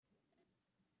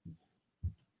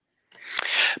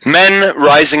Men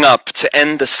rising up to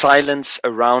end the silence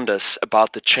around us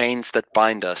about the chains that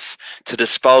bind us, to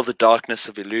dispel the darkness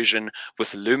of illusion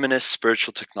with luminous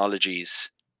spiritual technologies,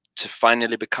 to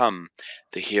finally become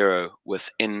the hero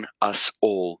within us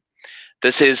all.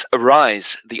 This is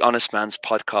Arise, the Honest Man's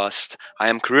podcast. I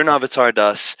am Karuna Avatar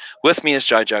Das. With me is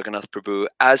Jai Jagannath Prabhu,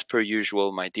 as per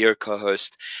usual, my dear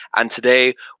co-host. And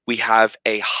today we have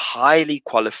a highly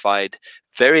qualified,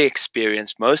 very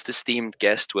experienced, most esteemed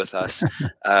guest with us,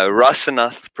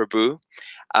 Rasanath Prabhu.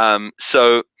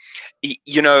 Rasanath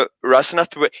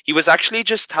Prabhu, he was actually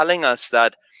just telling us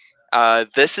that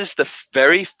this is the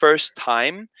very first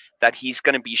time that he's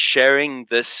going to be sharing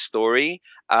this story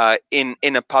in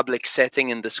a public setting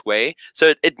in this way.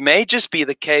 So it may just be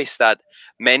the case that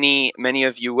many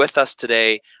of you with us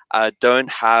today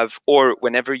don't have, or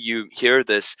whenever you hear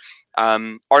this,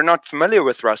 are not familiar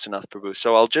with Rasanath Prabhu.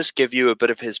 So I'll just give you a bit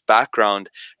of his background.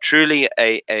 Truly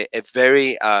a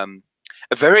very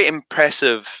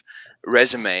impressive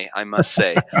resume, I must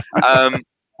say.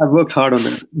 I've worked hard on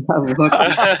it.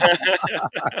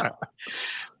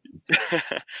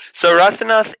 So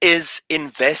Rasanath is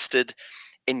invested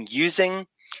in using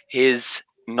his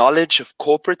knowledge of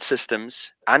corporate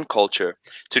systems and culture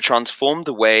to transform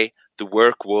the way the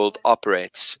work world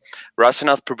operates.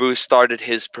 Rasanath Prabhu started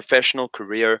his professional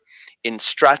career in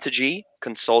strategy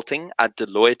consulting at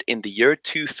Deloitte in the year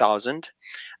 2000.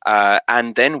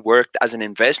 And then worked as an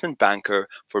investment banker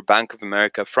for Bank of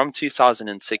America from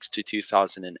 2006 to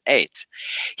 2008.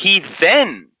 He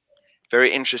then,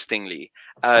 very interestingly,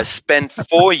 spent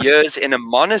 4 years in a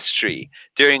monastery,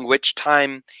 during which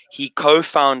time he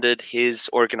co-founded his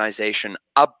organization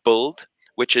Upbuild,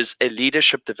 which is a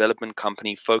leadership development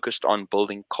company focused on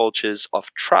building cultures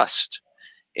of trust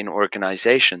in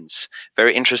organizations.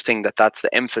 Very interesting that that's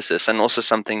the emphasis, and also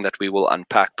something that we will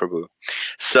unpack, Prabhu.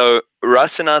 So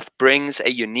Rasanath brings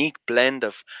a unique blend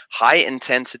of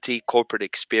high-intensity corporate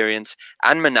experience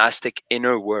and monastic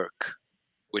inner work,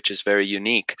 which is very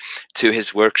unique to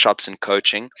his workshops and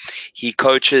coaching. He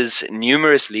coaches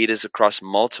numerous leaders across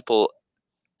multiple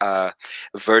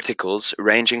verticals,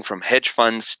 ranging from hedge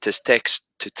funds to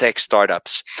tech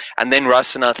startups. And then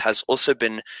Rasanath has also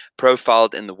been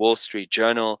profiled in the Wall Street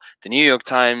Journal, the New York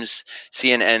Times,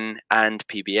 CNN, and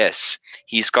PBS.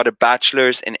 He's got a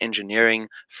bachelor's in engineering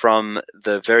from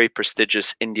the very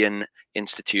prestigious Indian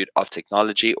Institute of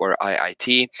Technology, or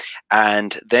IIT,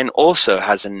 and then also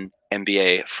has an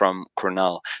MBA from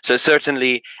Cornell. So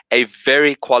certainly a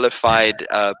very qualified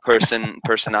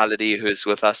personality who is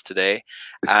with us today.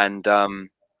 And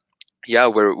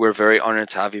we're very honored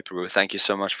to have you, Prabhu. Thank you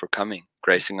so much for coming,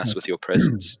 gracing us with your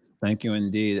presence. Thank you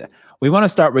indeed. We want to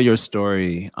start with your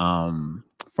story,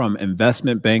 from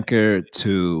investment banker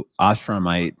to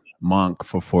ashramite monk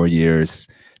for 4 years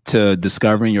to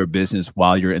discovering your business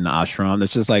while you're in the ashram.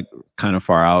 That's just like kind of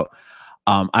far out.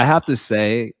 I have to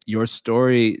say your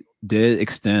story did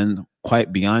extend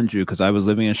quite beyond you, because I was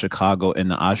living in Chicago in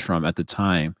the ashram at the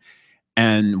time.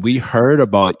 And we heard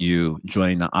about you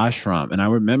joining the ashram. And I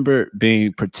remember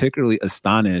being particularly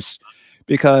astonished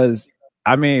because,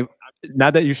 I mean,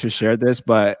 not that you should share this,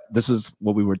 but this was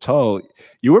what we were told.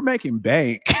 You were making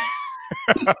bank.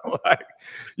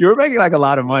 You were making like a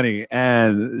lot of money.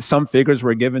 And some figures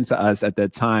were given to us at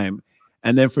that time.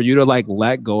 And then for you to like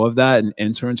let go of that and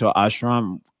enter into an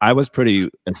ashram, I was pretty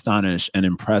astonished and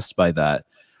impressed by that.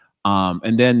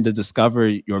 And then to discover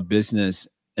your business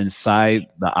inside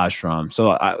the ashram.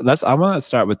 So I want to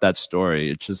start with that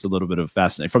story. It's just a little bit of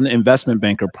fascinating, from the investment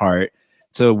banker part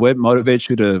to what motivates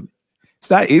you to. It's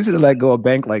not easy to let go of a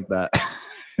bank like that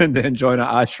and then join an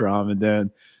ashram and then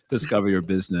discover your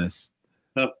business.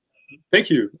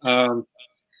 Thank you.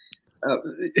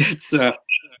 It's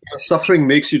suffering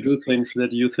makes you do things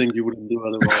that you think you wouldn't do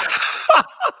otherwise.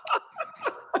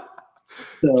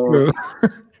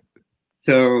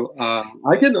 So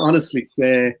I can honestly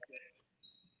say,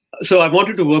 so I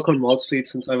wanted to work on Wall Street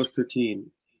since I was 13.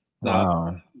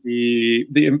 Wow.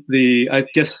 The I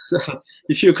guess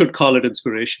if you could call it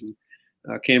inspiration,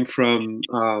 came from.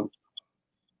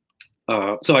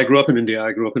 So I grew up in India.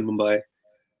 I grew up in Mumbai,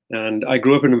 and I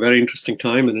grew up in a very interesting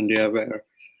time in India where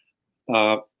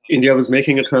India was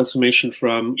making a transformation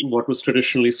from what was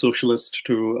traditionally socialist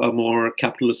to a more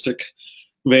capitalistic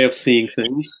way of seeing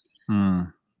things.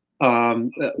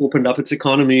 Opened up its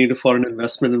economy to foreign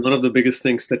investment. And one of the biggest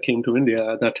things that came to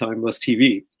India at that time was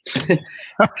TV.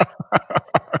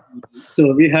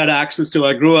 So we had access to,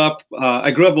 I grew up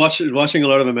watching a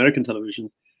lot of American television.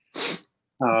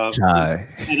 And I,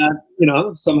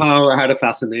 somehow I had a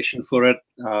fascination for it.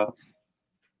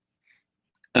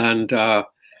 And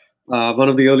one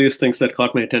of the earliest things that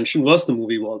caught my attention was the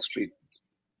movie Wall Street.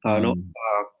 No,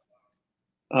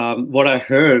 what I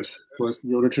heard was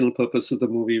the original purpose of the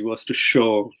movie was to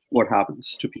show what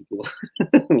happens to people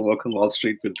who work on Wall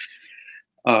Street.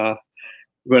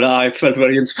 But I felt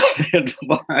very inspired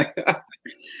by.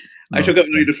 I took a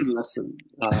very different lesson.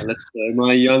 Let's say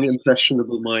my young,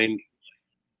 impressionable mind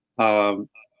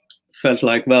felt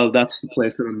like, well, that's the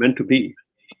place that I'm meant to be.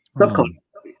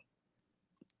 Subconsciously.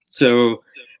 So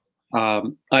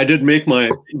I did make my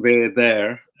way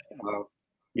there.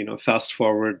 Fast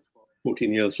forward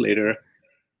 14 years later,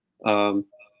 and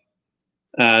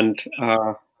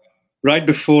right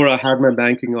before I had my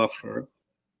banking offer.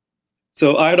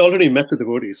 So I had already met the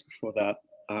devotees before that,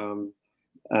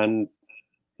 and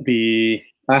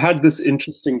I had this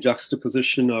interesting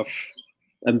juxtaposition of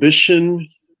ambition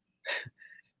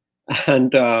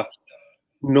and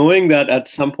knowing that at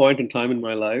some point in time in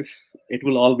my life it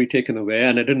will all be taken away,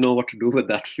 and I didn't know what to do with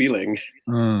that feeling.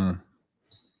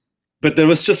 But there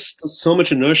was just so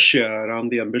much inertia around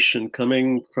the ambition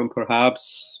coming from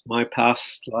perhaps my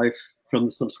past life, from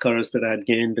the samskaras that I had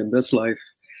gained in this life,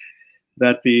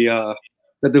 that the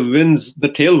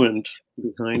tailwind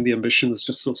behind the ambition was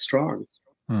just so strong.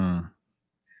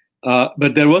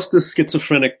 But there was this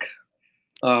schizophrenic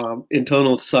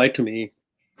internal side to me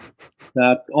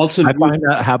that also. I find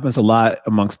that happens a lot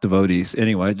amongst devotees.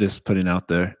 Anyway, just putting out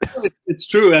there. It's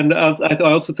true, and I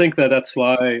also think that that's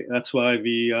why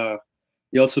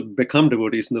we also become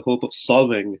devotees in the hope of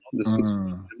solving this.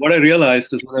 What I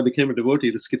realized is when I became a devotee,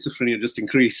 the schizophrenia just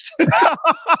increased.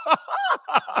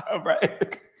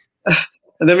 Right.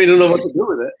 And then we don't know what to do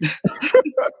with it.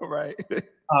 Right.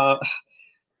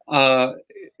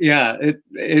 Yeah,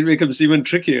 it becomes even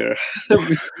trickier.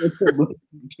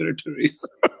 Territories.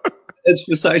 It's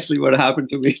precisely what happened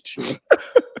to me too.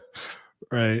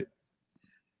 Right.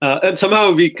 And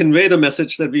somehow we convey the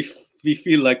message that we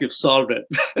feel like we've solved it,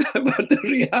 but the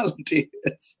reality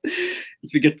is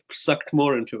we get sucked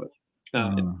more into it.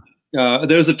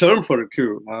 There's a term for it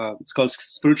too. It's called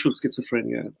spiritual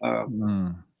schizophrenia.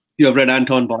 You have read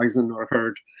Anton Bison or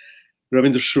heard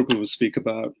Ravindra Shrupal speak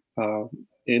about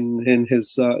in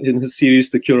his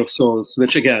series The Cure of Souls,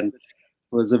 which again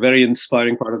was a very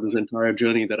inspiring part of this entire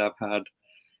journey that I've had.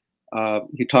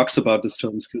 He talks about this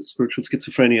term, spiritual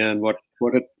schizophrenia, and what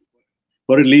it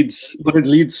leads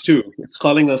to. It's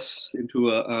calling us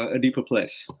into a deeper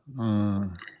place.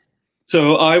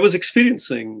 So I was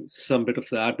experiencing some bit of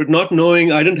that, but not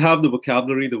knowing. I didn't have the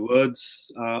vocabulary, the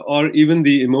words, or even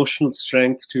the emotional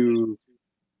strength to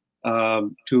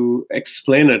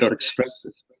explain it or express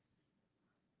it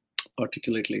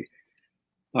articulately.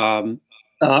 And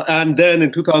then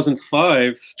in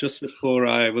 2005, just before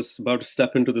I was about to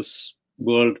step into this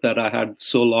world that I had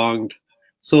so long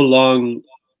longed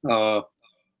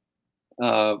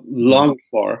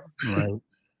for, right.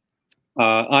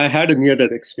 I had a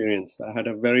near-death experience. I had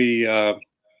a very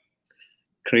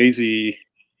crazy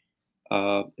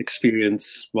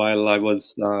experience while I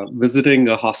was visiting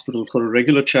a hospital for a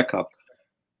regular checkup.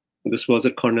 This was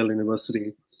at Cornell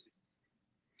University.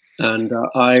 And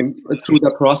through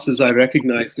that process, I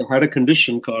recognized I had a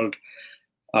condition called,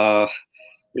 it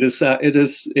is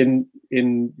in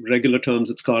regular terms,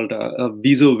 it's called a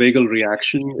vasovagal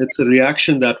reaction. It's a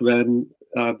reaction that when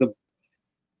the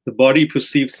body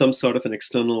perceives some sort of an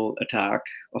external attack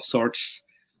of sorts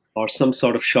or some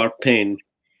sort of sharp pain,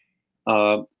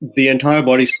 the entire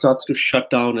body starts to shut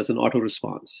down as an auto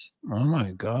response. Oh my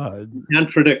God.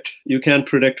 You can't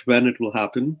predict when it will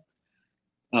happen.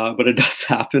 But it does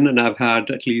happen, and I've had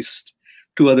at least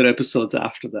 2 other episodes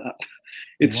after that.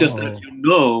 It's just that you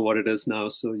know what it is now,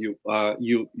 so you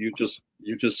just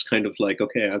kind of like,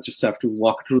 okay, I just have to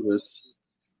walk through this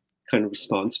kind of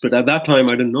response. But at that time,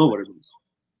 I didn't know what it was,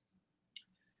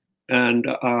 and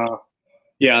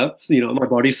my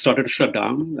body started to shut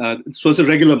down. This was a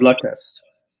regular blood test,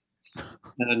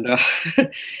 and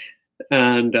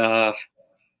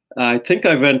I think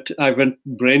I went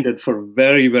brain dead for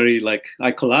very, very,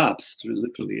 I collapsed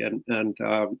literally, and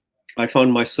I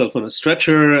found myself on a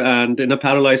stretcher and in a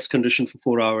paralyzed condition for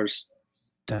 4 hours.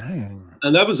 Dang.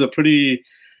 And that was a pretty,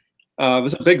 it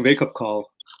was a big wake up call,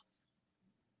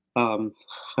 I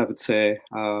would say,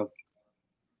 and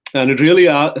it really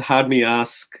had me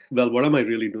ask, well, what am I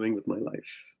really doing with my life?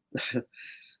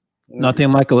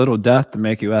 Nothing like a little death to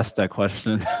make you ask that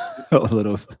question. A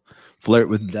little flirt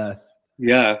with death.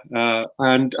 Yeah,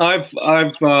 and I've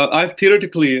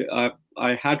theoretically I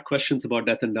had questions about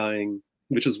death and dying,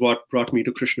 which is what brought me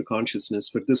to Krishna consciousness.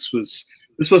 But this was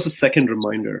a second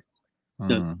reminder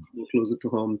that closer to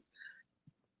home.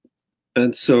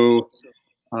 And so,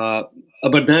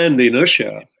 but then the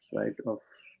inertia, right, of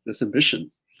this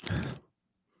ambition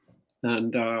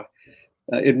and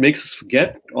it makes us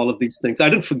forget all of these things. I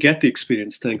didn't forget the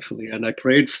experience, thankfully, and I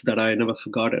prayed that I never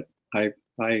forgot it. I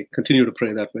continue to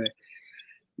pray that way.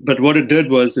 But what it did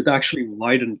was it actually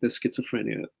widened the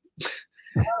schizophrenia.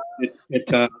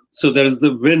 So there's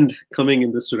the wind coming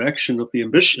in this direction of the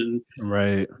ambition.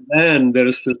 Right. And there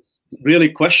is this really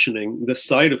questioning, the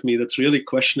side of me that's really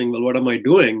questioning, well, what am I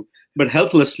doing? But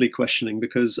helplessly questioning,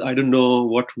 because I don't know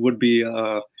what would be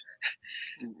the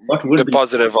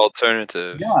positive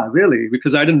alternative. Yeah, really,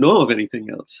 because I didn't know of anything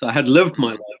else. I had lived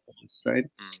my life on this, right?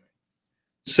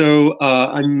 So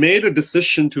I made a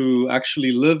decision to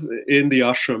actually live in the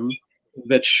ashram,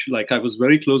 which I was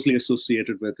very closely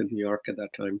associated with in New York at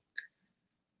that time.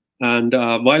 And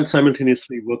while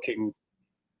simultaneously working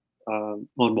on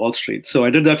Wall Street. So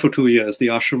I did that for 2 years. The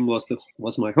ashram was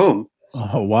my home.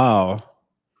 Oh, wow.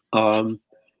 And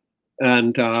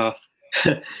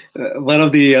one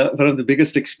of the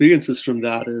biggest experiences from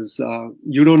that is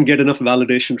you don't get enough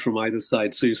validation from either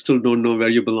side, so you still don't know where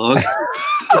you belong.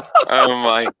 Oh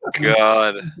my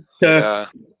God! Yeah.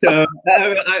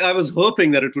 I was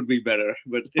hoping that it would be better,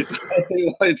 but it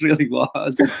really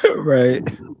was. Right.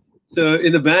 So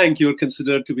in the bank, you're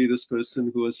considered to be this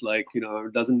person who is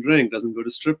doesn't drink, doesn't go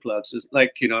to strip clubs. Just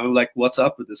what's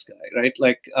up with this guy, right?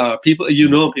 People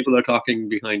are talking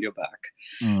behind your back.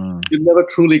 You've never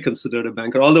truly considered a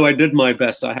banker. Although I did my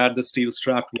best. I had the steel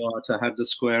strap watch. I had the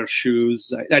square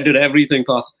shoes. I did everything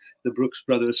possible. The Brooks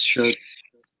Brothers shirt,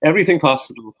 everything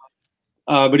possible.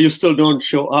 But you still don't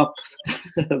show up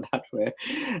that way.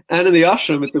 And in the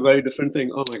ashram, it's a very different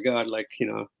thing. Oh my God,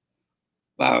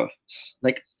 wow,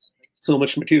 so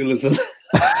much materialism.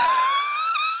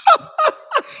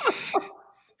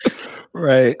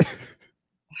 Right.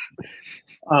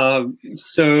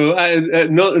 So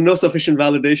no sufficient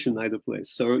validation either place.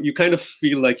 So you kind of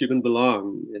feel like you didn't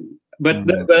belong.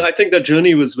 But I think that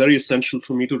journey was very essential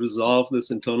for me to resolve this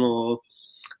internal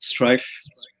strife.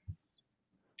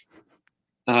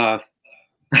 So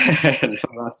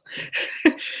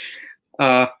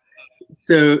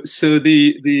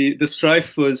the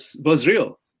strife was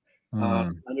real.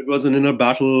 And it was an inner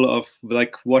battle of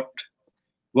what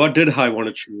did I want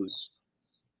to choose?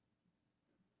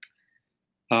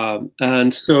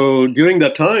 And so during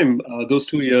that time, those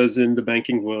 2 years in the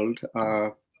banking world,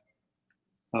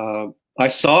 I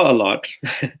saw a lot.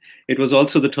 It was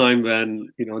also the time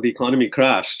when the economy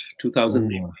crashed,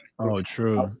 2008. Oh,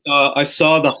 true. I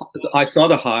saw the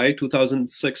high.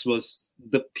 2006 was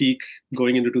the peak.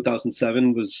 Going into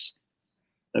 2007 was,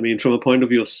 from a point of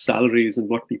view of salaries and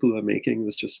what people were making,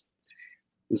 was just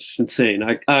insane.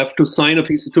 I have to sign a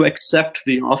piece to accept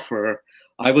the offer.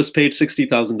 I was paid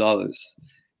 $60,000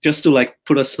 just to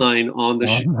put a sign on the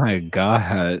ship. Oh my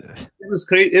God! It was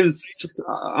great. It was just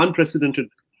unprecedented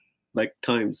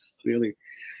times, really.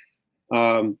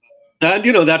 And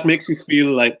that makes you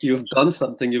feel like you've done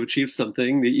something, you've achieved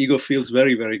something. The ego feels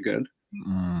very, very good.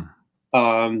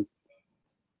 But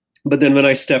then when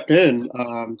I stepped in,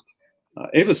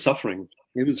 it was suffering.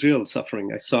 It was real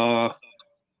suffering. I saw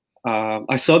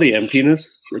the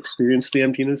emptiness, experienced the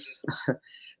emptiness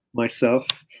myself,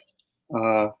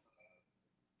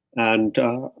 and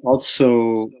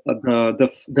also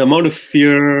the amount of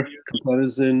fear,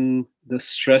 comparison, the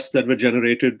stress that were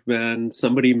generated when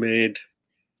somebody made,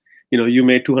 you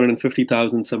made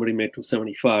 250,000, somebody made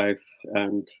 275,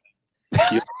 and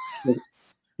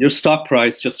your stock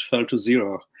price just fell to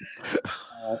zero.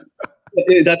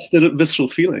 That's the visceral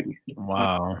feeling.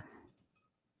 Wow.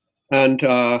 And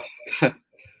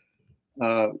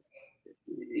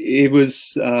it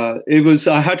was.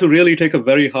 I had to really take a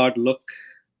very hard look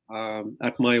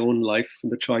at my own life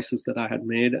and the choices that I had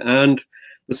made, and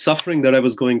the suffering that I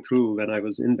was going through when I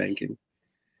was in banking.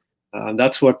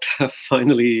 That's what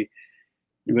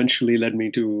eventually led me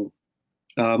to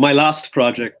my last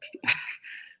project.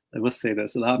 I must say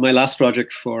this: my last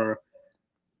project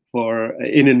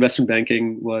in investment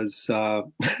banking was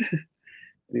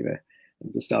anyway.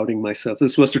 I'm just outing myself.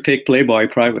 This was to take Playboy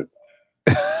private.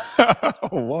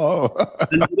 Whoa!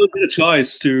 And you don't get a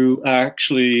choice to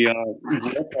actually you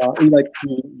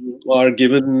are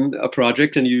given a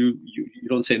project and you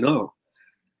don't say no.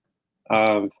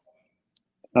 And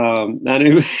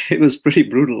it was pretty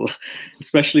brutal,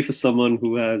 especially for someone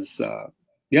who has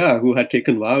who had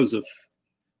taken vows of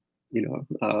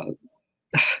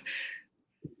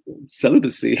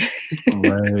celibacy.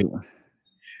 Right.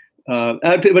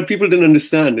 But people didn't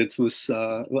understand. It was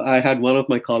I had one of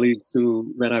my colleagues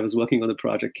who, when I was working on the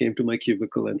project, came to my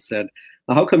cubicle and said,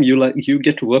 "How come you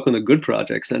get to work on the good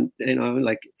projects?" And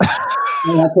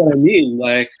that's what I mean.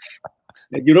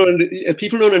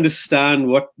 People don't understand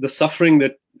what the suffering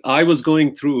that I was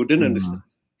going through, didn't understand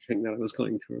the thing that I was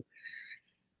going through.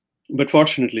 But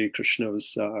fortunately, Krishna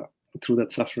was through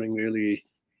that suffering really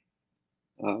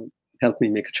helped me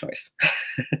make a choice.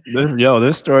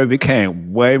 This story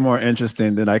became way more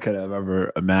interesting than I could have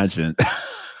ever imagined.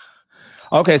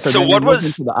 Okay, so what was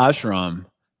into the ashram?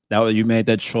 You made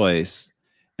that choice,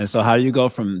 and so how do you go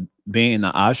from being in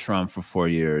the ashram for 4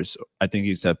 years? I think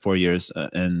you said 4 years,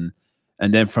 and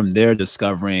then from there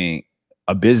discovering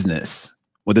a business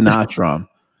within the ashram.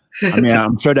 I mean,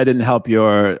 I'm sure that didn't help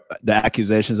the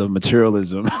accusations of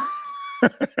materialism.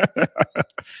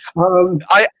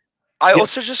 I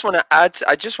also just want to add.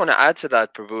 I just want to add to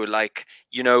that, Prabhu. Like,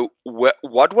 you know,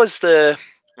 what was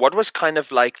kind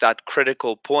of like that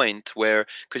critical point where,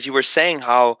 because you were saying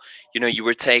how, you know, you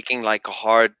were taking like a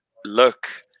hard look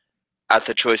at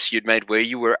the choice you'd made, where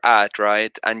you were at,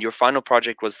 right? And your final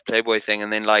project was the Playboy thing,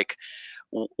 and then like,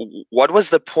 what was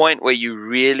the point where you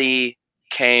really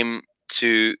came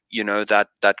to, you know, that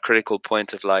critical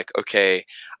point of like, okay,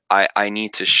 I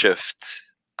need to shift.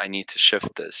 I need to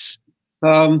shift this.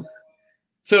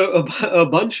 So a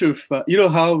bunch of you know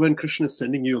how when Krishna is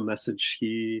sending you a message,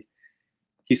 he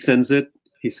sends it again.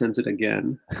 He sends it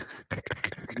again.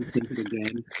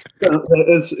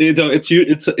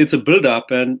 It's a build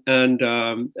up, and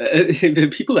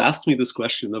people asked me this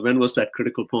question: when was that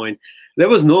critical point? There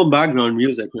was no background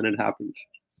music when it happened.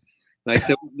 Like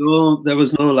there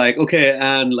was no like, okay,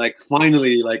 and like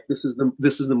finally, like this is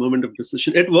the moment of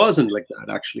decision. It wasn't like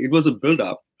that actually. It was a build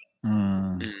up.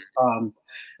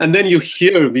 And then you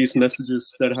hear these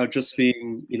messages that are just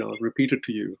being, you know, repeated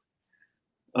to you.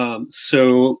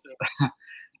 So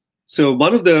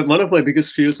one of my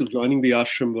biggest fears of joining the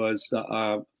ashram was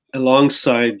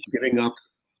alongside giving up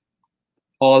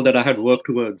all that I had worked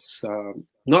towards.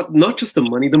 Not just the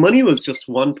money. The money was just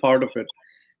one part of it,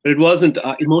 but it wasn't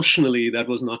emotionally. That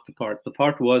was not the part. The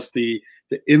part was the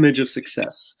image of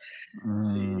success.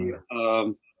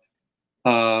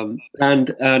 And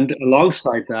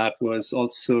alongside that was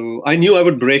also, I knew I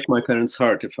would break my parents'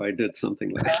 heart if I did something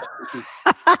like that.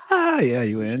 Yeah,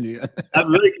 you and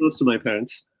I'm very close to my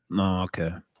parents. Oh,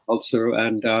 okay. Also,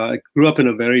 and I grew up in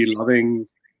a very loving,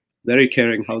 very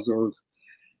caring household.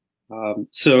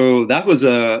 So that was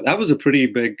a pretty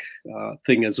big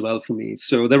thing as well for me.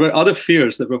 So there were other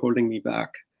fears that were holding me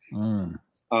back. And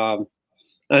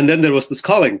then there was this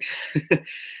calling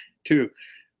too.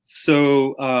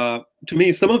 So to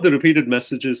me, some of the repeated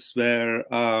messages were,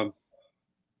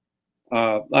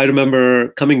 I remember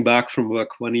coming back from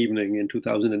work one evening in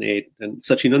 2008, and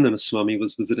Sachinandana Swami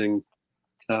was visiting,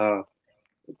 you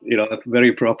know, very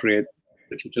appropriate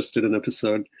that he just did an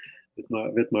episode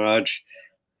with Maharaj.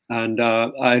 And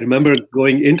I remember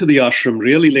going into the ashram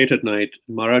really late at night.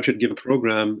 Maharaj had given a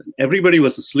program. Everybody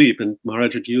was asleep, and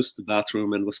Maharaj had used the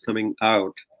bathroom and was coming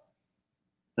out.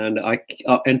 And I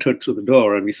entered through the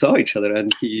door, and we saw each other.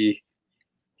 And he,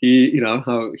 you know,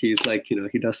 how he's like, you know,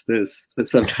 he does this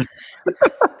sometimes.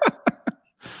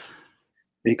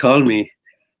 He called me,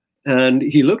 and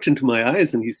he looked into my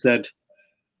eyes, and he said,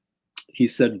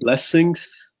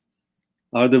 "Blessings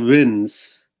are the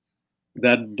winds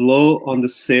that blow on the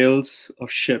sails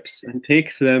of ships and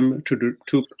take them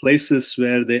to places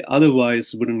where they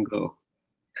otherwise wouldn't go."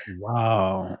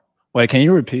 Wow. Wait, can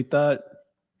you repeat that?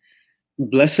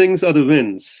 Blessings are the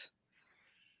winds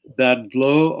that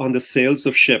blow on the sails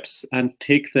of ships and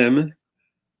take them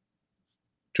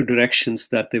to directions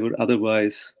that they would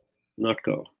otherwise not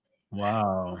go.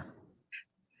 Wow.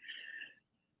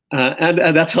 And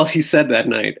that's all he said that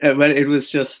night. But it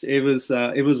was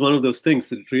one of those things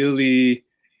that really,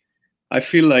 I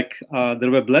feel like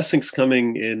there were blessings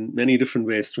coming in many different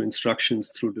ways, through instructions,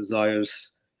 through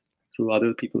desires, through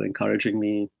other people encouraging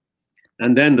me.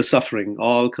 And then the suffering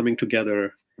all coming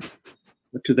together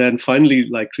to then finally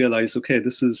like realize, okay,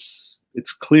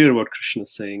 it's clear what Krishna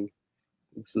is saying.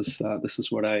 This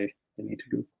is what I need to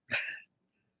do.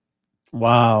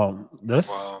 Wow.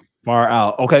 That's far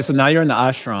out. Okay. So now you're in the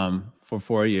ashram for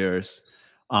 4 years.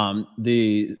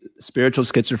 The spiritual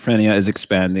schizophrenia is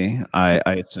expanding, I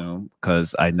assume,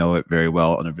 because I know it very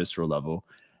well on a visceral level.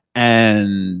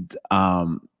 And,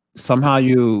 somehow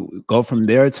you go from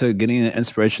there to getting an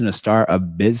inspiration to start a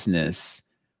business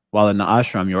while in the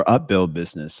ashram, your upbuild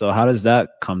business. So how does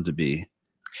that come to be?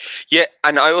 Yeah,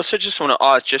 and I also just want to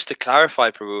ask, just to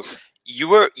clarify, Prabhu, you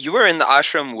were in the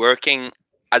ashram working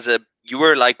as a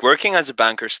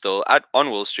banker still on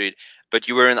Wall Street, but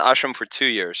you were in the ashram for 2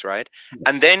 years, right? Yes.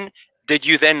 And then did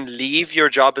you then leave your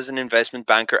job as an investment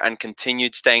banker and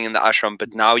continued staying in the ashram,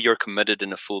 but now you're committed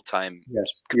in a full-time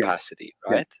capacity,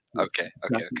 right? Yes. Okay.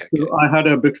 So I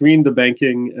had between the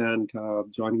banking and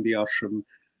joining the ashram,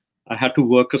 I had to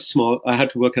work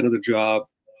another job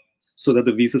so that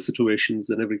the visa situations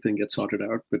and everything get sorted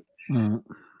out. But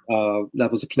that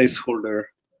was a placeholder,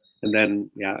 and then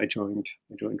I joined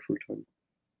full time.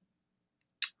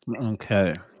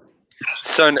 Okay.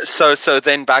 So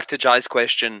then back to Jai's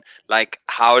question, like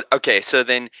how? Okay, so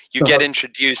then you get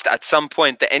introduced at some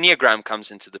point. The Enneagram comes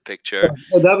into the picture.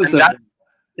 That was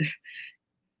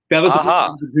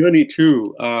a journey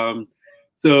too.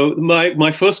 So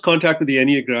my first contact with the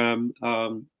Enneagram,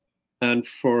 and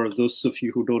for those of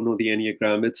you who don't know the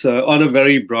Enneagram, it's on a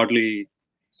very broadly,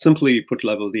 simply put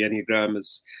level. The Enneagram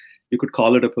is, you could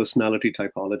call it a personality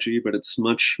typology, but it's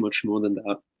much more than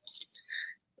that.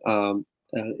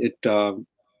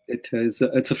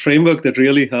 It's a framework that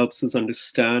really helps us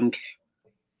understand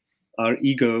our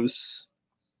egos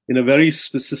in a very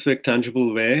specific,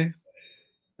 tangible way,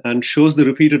 and shows the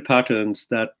repeated patterns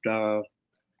that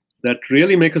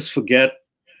really make us forget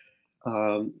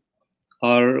our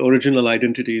original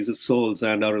identities as souls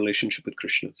and our relationship with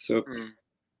Krishna. So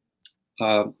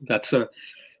that's a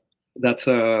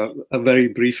very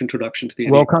brief introduction to the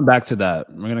Enneagram. We'll come back to that.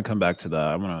 We're going to come back to that.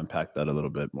 I want to unpack that a little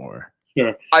bit more.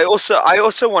 Sure. I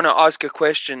also want to ask a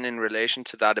question in relation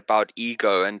to that about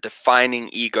ego and defining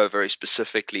ego very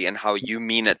specifically and how you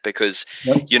mean it, because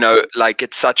like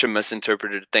it's such a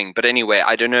misinterpreted thing. But anyway,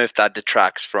 I don't know if that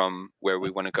detracts from where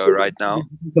we want to go right now.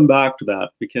 We can come back to that.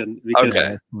 We can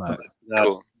okay.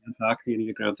 Cool. Unpack the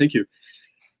Enneagram. Thank you.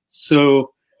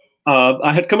 So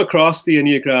I had come across the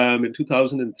Enneagram in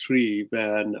 2003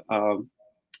 when.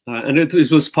 And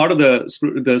it was part of the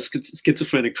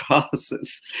schizophrenic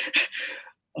process.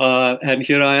 And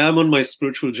here I am on my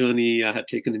spiritual journey. I had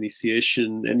taken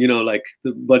initiation, and like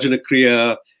the Bhajana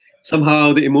Kriya,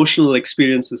 somehow the emotional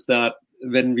experience is that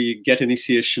when we get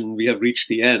initiation, we have reached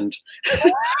the end.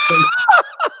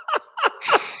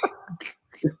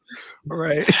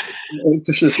 Right. And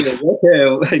Krishna says, "Okay,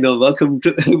 welcome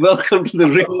to the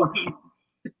real."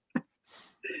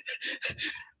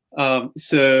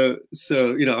 So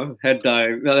head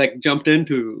dive, like jumped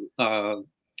into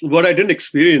what I didn't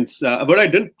experience, what I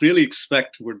didn't really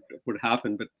expect would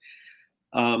happen. But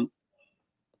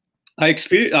I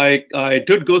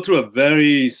did go through a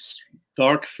very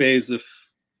dark phase of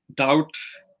doubt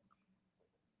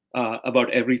about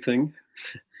everything,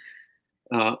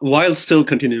 while still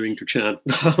continuing to chant.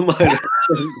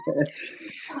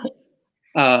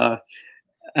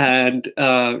 And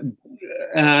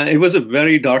it was a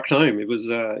very dark time. It was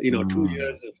 2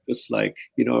 years of just like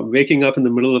waking up in the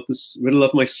middle of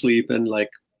my sleep and like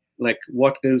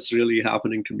what is really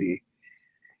happening to me.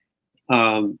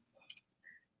 And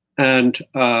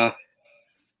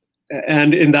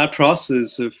in that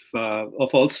process of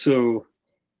also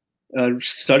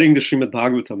studying the Srimad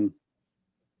Bhagavatam,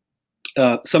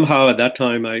 somehow at that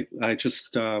time I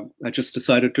just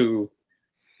decided to.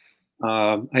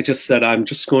 I just said, I'm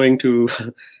just going to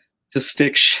just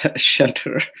take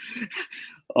shelter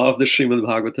of the Srimad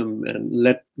Bhagavatam and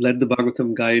let the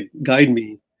Bhagavatam guide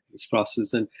me in this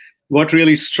process. And what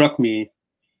really struck me,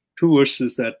 2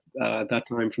 verses that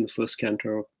time from the first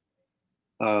canto,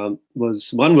 one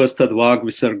was Tadvag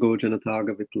Visargo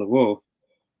Janataga Viplavo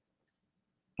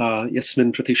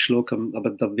Yasmin Prati Shlokam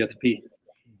Abaddavyatpi.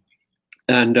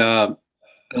 And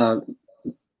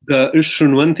the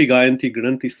Shrunvanti Gayanti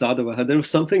Granti Sadhavaha, there was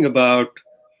something about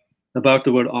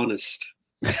the word honest.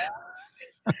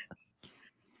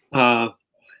 That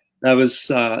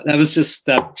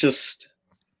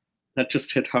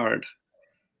just hit hard.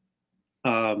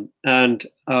 And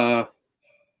the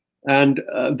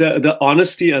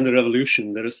honesty and the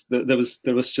revolution, there was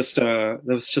just a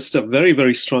very,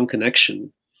 very strong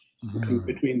connection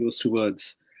between those 2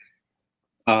 words.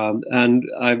 And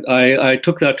I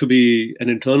took that to be an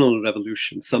internal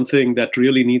revolution, something that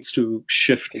really needs to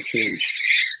shift and change.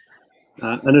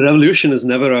 And a revolution is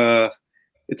never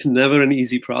an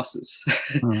easy process.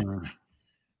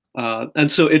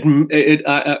 And so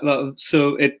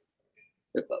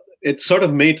it sort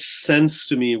of made sense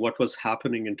to me what was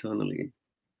happening internally.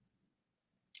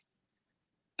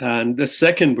 And the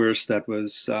second verse that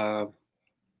was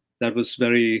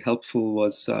very helpful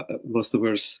was the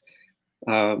verse.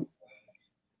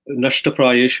 Nashta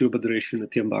prayeshu badreshu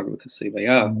nityam bhagavata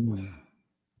sevaya.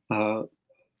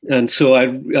 And so I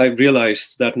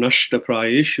realized that Nashta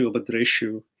prayeshu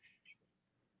badreshu,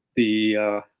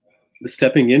 the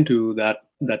stepping into that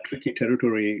tricky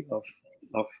territory of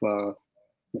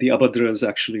the abhadras,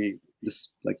 actually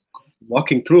just like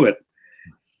walking through it,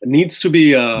 needs to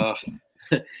be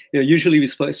usually we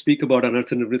speak about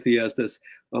Anartha Nivritti as this,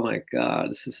 oh my God,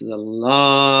 this is a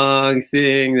long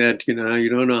thing that, you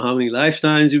don't know how many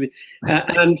lifetimes you be.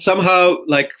 And somehow,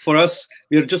 like for us,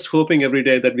 we're just hoping every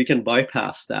day that we can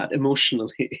bypass that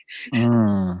emotionally.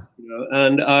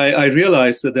 And I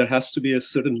realized that there has to be a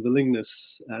certain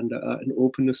willingness and an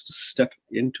openness to step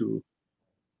into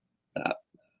that.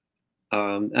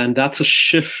 And that's a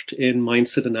shift in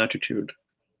mindset and attitude.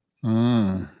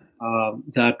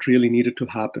 That really needed to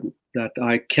happen, that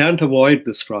I can't avoid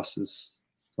this process,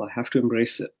 so I have to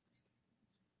embrace it.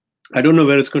 I don't know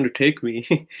where it's going to take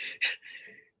me,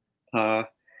 but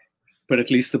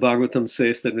at least the Bhagavatam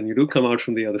says that when you do come out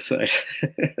from the other side,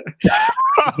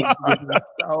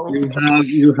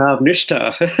 you have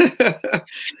nishtha.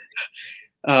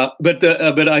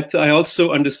 But I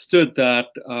also understood that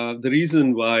the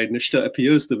reason why nishtha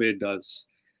appears the way it does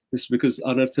is because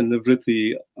Anartha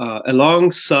Nivritti,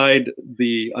 alongside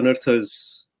the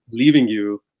Anarthas leaving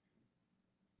you,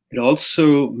 it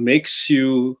also makes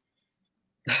you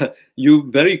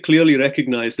very clearly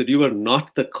recognize that you are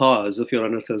not the cause of your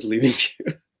Anarthas leaving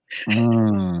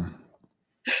you.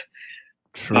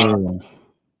 True.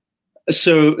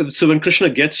 So when Krishna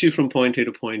gets you from point A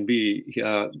to point B,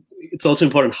 it's also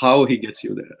important how he gets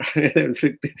you there.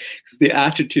 Because the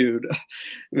attitude,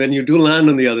 when you do land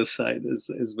on the other side,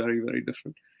 is very, very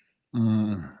different.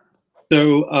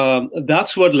 So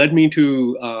that's what led me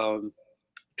to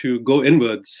go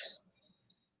inwards.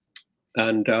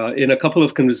 And in a couple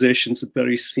of conversations with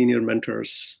very senior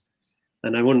mentors,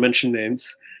 and I won't mention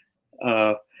names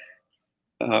for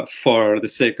the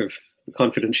sake of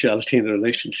confidentiality in the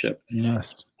relationship.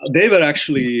 Yes. They were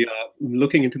actually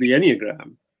looking into the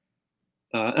Enneagram.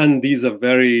 And these are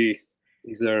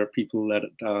people that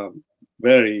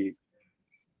very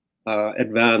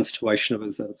advanced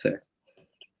Vaishnavas, I would say.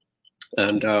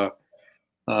 And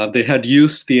they had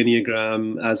used the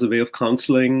Enneagram as a way of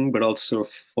counseling, but also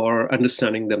for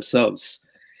understanding themselves.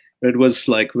 It was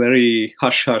like very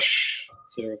hush-hush.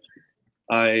 So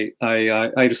I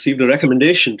received a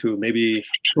recommendation to maybe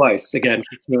twice. Again,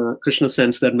 Krishna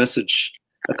sends that message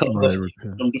a couple of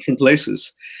from different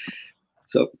places.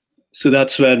 So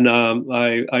that's when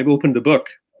I opened the book,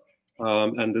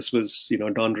 and this was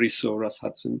Don Riso, Russ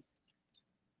Hudson,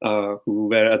 who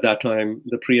were at that time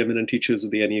the preeminent teachers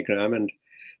of the Enneagram, and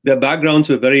their backgrounds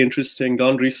were very interesting.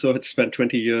 Don Riso had spent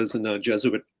 20 years in a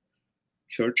Jesuit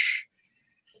church.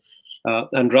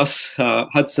 And Russ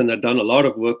Hudson had done a lot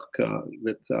of work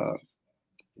with G.I.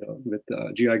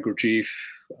 Gurdjieff,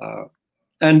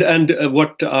 and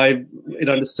in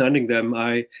understanding them,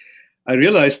 I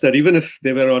realized that even if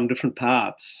they were on different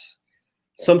paths,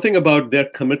 something about their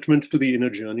commitment to the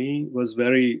inner journey was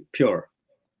very pure.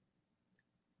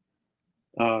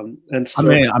 And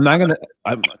so, I'm not gonna.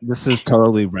 This is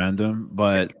totally random,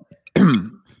 but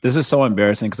this is so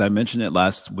embarrassing because I mentioned it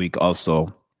last week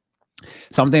also.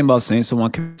 Something about seeing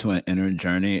someone come to an inner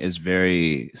journey is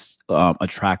very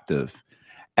attractive,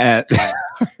 and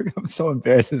I'm so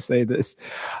embarrassed to say this.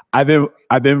 I've been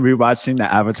rewatching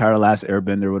the Avatar: The Last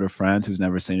Airbender with a friend who's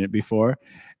never seen it before,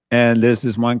 and there's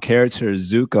this one character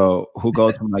Zuko who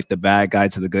goes from like the bad guy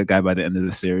to the good guy by the end of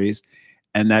the series,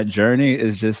 and that journey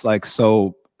is just like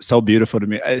so beautiful to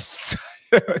me. It's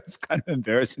kind of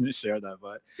embarrassing to share that,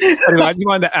 but anyway, I just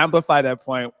wanted to amplify that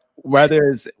point. Whether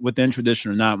it's within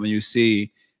tradition or not, when you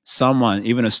see someone,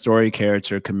 even a story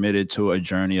character, committed to a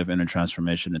journey of inner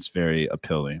transformation, it's very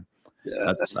appealing. Yeah,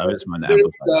 I just wanted to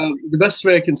amplify that. The best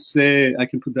way I can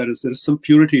put that is there is some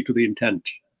purity to the intent.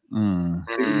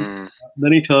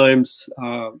 Many times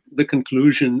the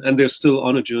conclusion, and they're still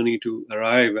on a journey to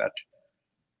arrive at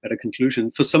a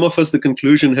conclusion. For some of us, the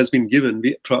conclusion has been given.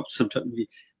 Sometimes we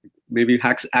maybe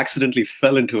accidentally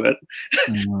fell into it.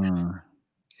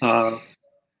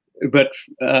 But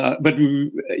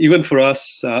even for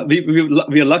us,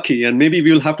 we are lucky, and maybe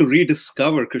we'll have to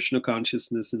rediscover Krishna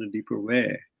consciousness in a deeper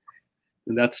way,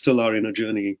 and that's still our inner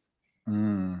journey.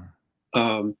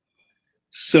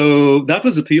 So that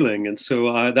was appealing, and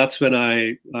so that's when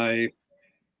I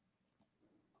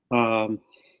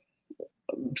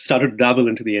started to dabble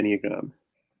into the Enneagram.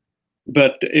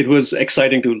 But it was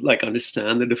exciting to like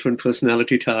understand the different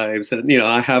personality types, and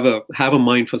I have a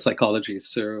mind for psychology,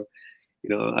 so.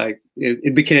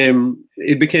 It became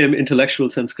intellectual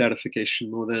sense gratification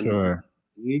more than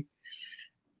me.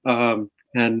 And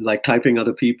like typing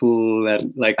other people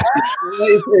and like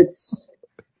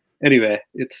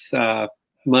it's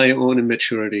my own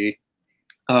immaturity.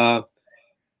 And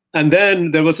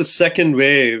then there was a second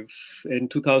wave in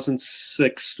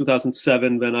 2006,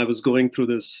 2007 when I was going through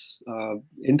this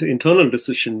internal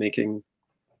decision making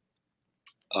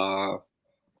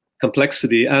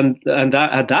complexity, and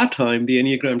that at that time the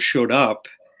Enneagram showed up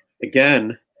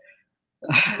again.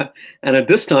 And at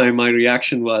this time, my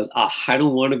reaction was, I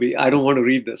don't want to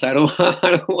read this. I don't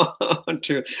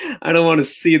want to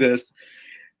see this,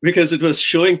 because it was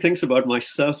showing things about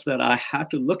myself that I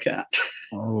had to look at.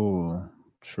 Oh,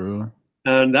 true.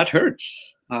 And that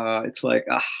hurts. It's like,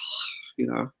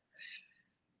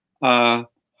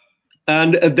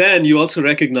 and then you also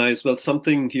recognize, well,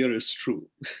 something here is true.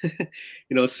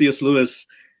 C.S. Lewis,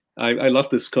 I love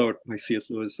this quote by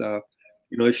C.S. Lewis.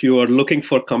 If you are looking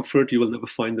for comfort, you will never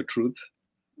find the truth.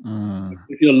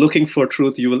 If you're looking for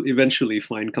truth, you will eventually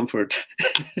find comfort.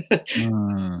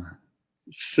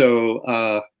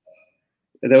 So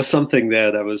there was something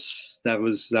there that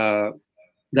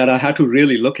I had to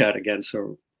really look at again.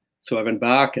 So I went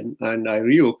back and I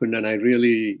reopened, and I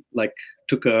really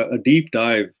took a deep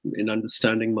dive in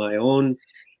understanding my own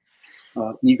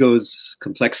ego's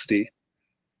complexity.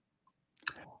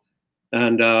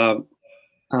 And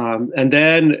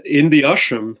then in the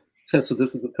ashram, so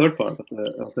this is the third part of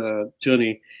the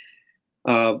journey.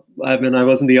 I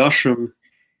was in the ashram,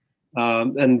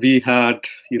 and we had,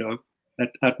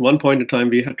 at one point in time,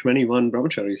 we had 21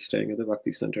 brahmacharis staying at the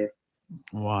Bhakti Center.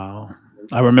 Wow.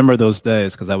 I remember those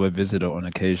days because I would visit on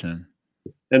occasion.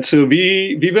 And so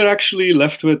we were actually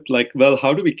left with well,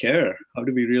 how do we care?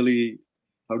 We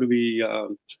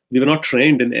were not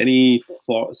trained in any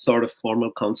sort of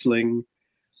formal counseling.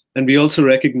 And we also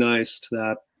recognized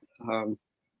that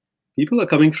people are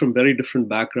coming from very different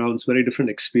backgrounds, very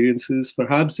different experiences,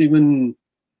 perhaps even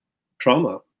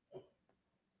trauma.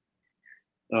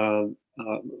 I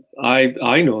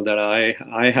know that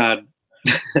I had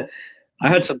I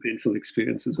had some painful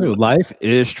experiences. Dude, life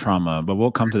is trauma, but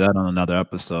we'll come to that on another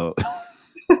episode.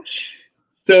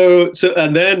 So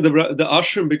and then the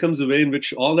ashram becomes a way in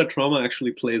which all that trauma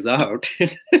actually plays out.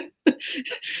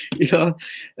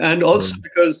 And also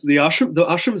because the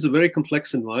ashram is a very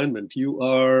complex environment. The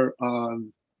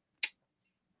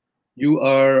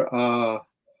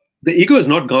ego has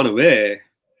not gone away,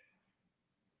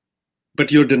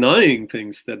 but you're denying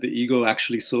things that the ego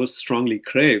actually so strongly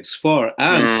craves for,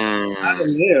 and add a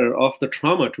layer of the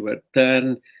trauma to it,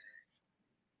 then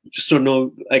you just don't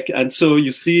know. And so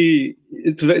you see,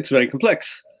 it's very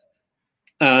complex.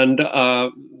 And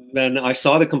when I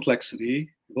saw the complexity,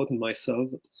 both in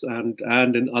myself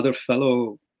and in other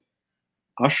fellow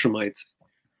ashramites,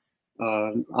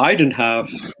 I didn't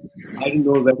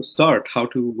know where to start, how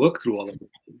to work through all of it.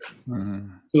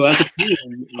 So as a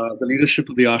team, the leadership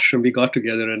of the ashram, we got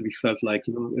together and we felt like,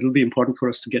 it'll be important for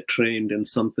us to get trained in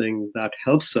something that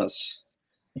helps us,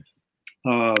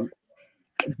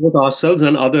 both ourselves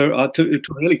and to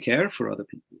really care for other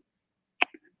people.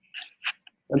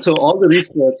 And so all the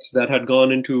research that had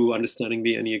gone into understanding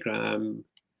the Enneagram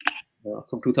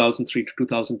from 2003 to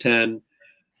 2010,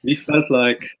 we felt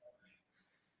like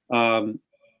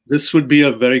this would be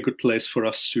a very good place for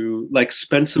us to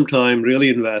spend some time, really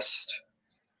invest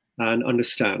and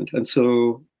understand. And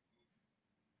so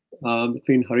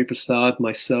between Hari Prasad,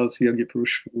 myself, Yogi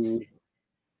Purushottam,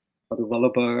 Padma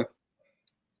Vallabha,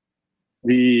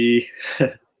 we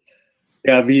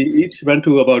each went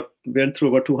through about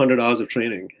 200 hours of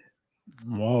training.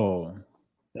 Whoa.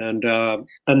 And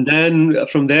then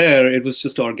from there, it was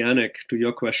just organic. To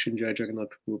your question, Jai Jagannath,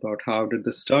 about how did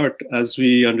this start? As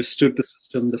we understood the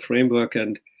system, the framework,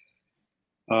 and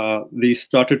we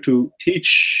started to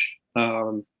teach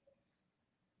the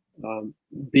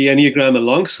Enneagram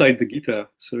alongside the Gita,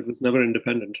 so it was never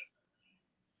independent.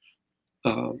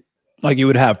 You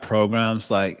would have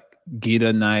programs like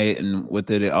Gita night, and with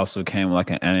it also came an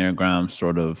Enneagram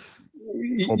sort of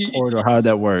report, or how did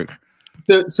that work?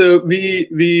 So we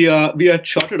had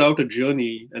charted out a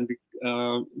journey, and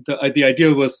the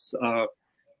idea was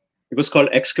it was called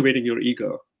Excavating Your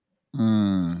Ego.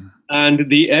 And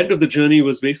the end of the journey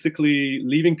was basically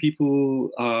leaving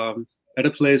people at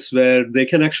a place where they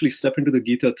can actually step into the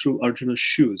Gita through Arjuna's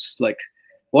shoes.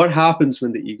 What happens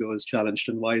when the ego is challenged,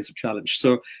 and why is it challenged?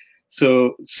 So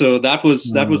that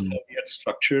was how we had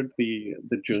structured the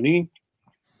journey.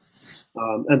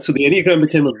 And so the Enneagram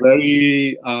became a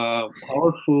very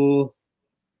powerful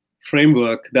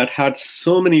framework that had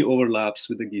so many overlaps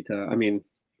with the Gita. I mean,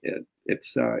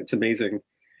 it's amazing.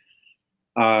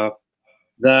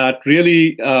 That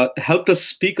really helped us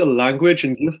speak a language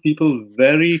and give people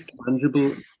very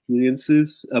tangible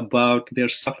experiences about their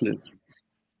suckness.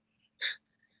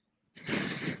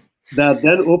 That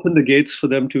then opened the gates for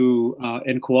them to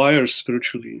inquire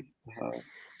spiritually.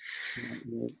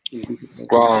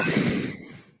 Wow.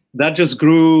 That just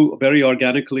grew very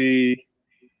organically.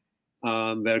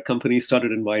 where companies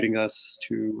started inviting us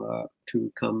to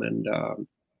come and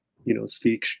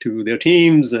speak to their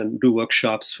teams and do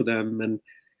workshops for them. And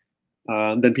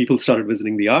then people started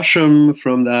visiting the ashram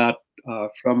from that,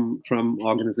 from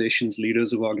organizations,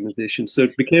 leaders of organizations. So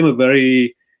it became a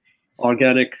very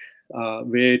organic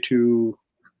way to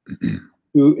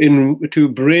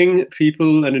bring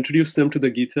people and introduce them to the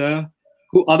Gita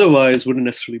who otherwise wouldn't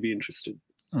necessarily be interested.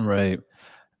 Right.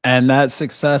 And that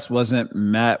success wasn't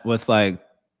met with like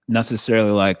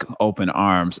necessarily like open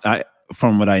arms,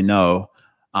 from what I know.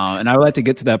 And I would like to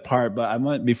get to that part,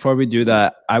 but before we do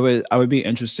that, I would be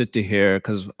interested to hear,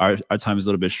 because our time is a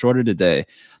little bit shorter today,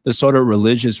 the sort of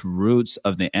religious roots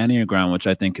of the Enneagram, which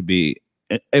I think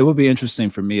it would be interesting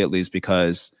for me, at least,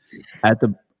 because at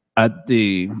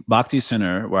the Bhakti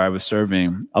Center where I was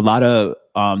serving, a lot of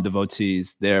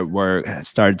devotees there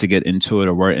started to get into it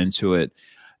or were into it.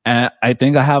 And I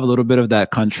think I have a little bit of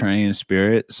that contrarian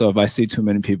spirit. So if I see too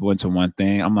many people into one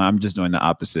thing, I'm just doing the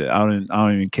opposite. I don't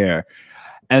even care.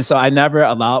 And so I never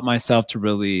allowed myself to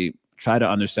really try to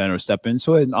understand or step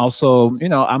into it. And also,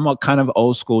 I'm a kind of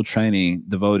old school training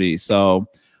devotee. So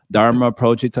Dharma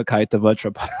projita kaitava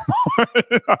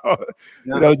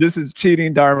trapanamo. This is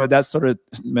cheating Dharma. That sort of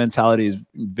mentality is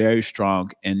very strong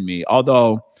in me.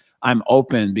 Although I'm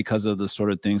open because of the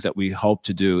sort of things that we hope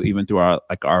to do, even through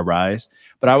our rise.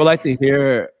 But I would like to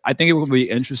hear, I think it would be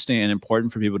interesting and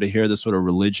important for people to hear the sort of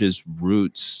religious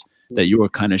roots that you were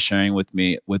kind of sharing with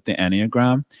me with the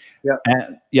Enneagram. Yeah.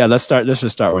 And let's just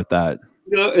start with that.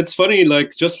 It's funny,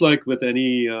 like just like with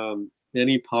any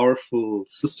powerful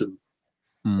system,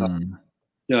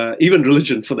 even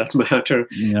religion for that matter,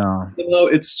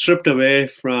 it's stripped away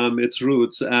from its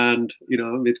roots, and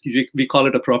we call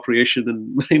it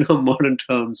appropriation in modern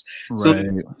terms. Right. So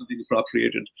being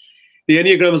appropriated. The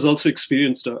Enneagram has also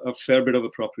experienced a fair bit of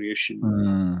appropriation,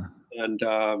 and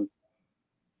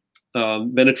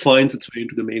when it finds its way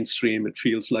into the mainstream, it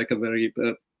feels like a very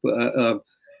a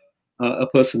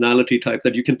personality type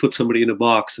that you can put somebody in a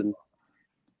box. And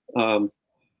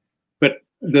but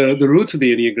the roots of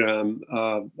the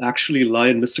Enneagram actually lie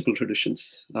in mystical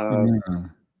traditions.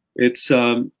 It's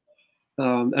and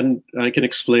I can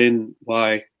explain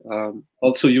why.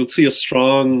 Also, you'll see a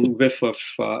strong whiff of,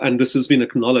 and this has been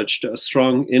acknowledged, a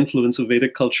strong influence of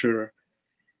Vedic culture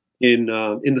in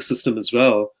the system as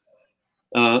well.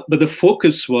 But the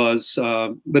focus was,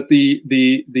 but the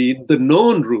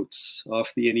known roots of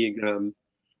the Enneagram,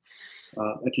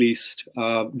 at least,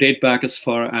 date back as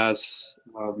far as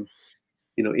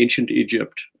ancient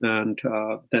Egypt, and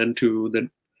then to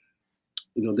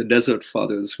the Desert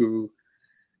Fathers who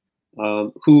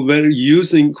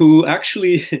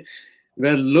actually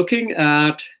were looking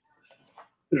at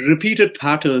repeated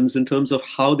patterns in terms of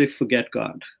how they forget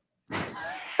God.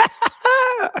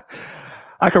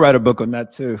 I could write a book on that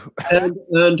too. and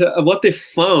what they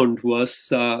found was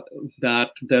that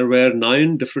there were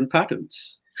 9 different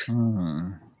patterns,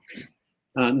 9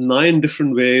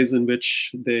 different ways in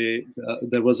which there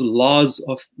was loss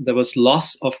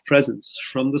of presence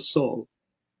from the soul,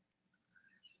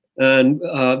 and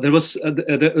there was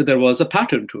a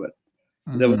pattern to it.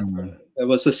 There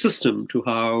was a system to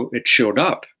how it showed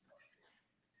up.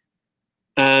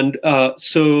 And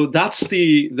so that's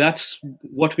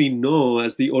what we know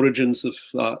as the origins of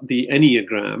the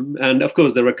Enneagram. And of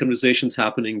course, there were conversations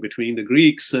happening between the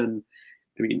Greeks, and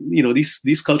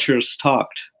these cultures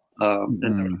talked and they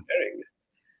were sharing.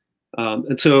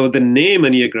 And so the name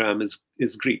Enneagram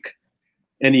is Greek.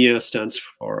 Ennea stands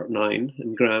for 9,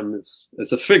 and gram is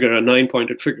a figure, a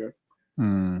 9-pointed figure.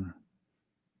 And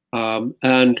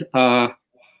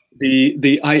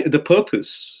the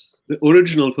purpose. The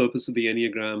original purpose of the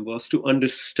Enneagram was to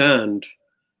understand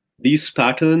these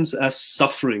patterns as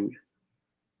suffering.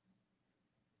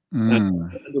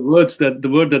 And the word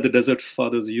that the Desert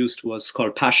Fathers used was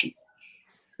called passion,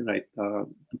 right? The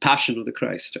passion of the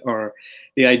Christ. Or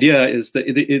the idea is that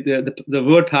the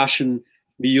word passion,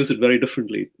 we use it very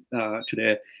differently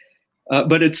today,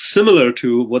 but it's similar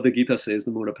to what the Gita says,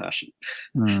 the mode of passion.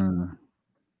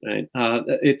 Right?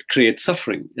 It creates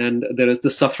suffering, and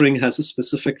the suffering has a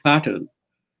specific pattern.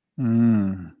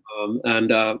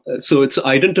 So it's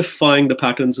identifying the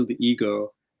patterns of the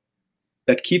ego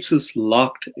that keeps us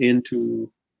locked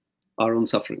into our own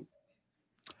suffering.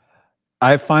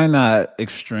 I find that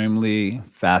extremely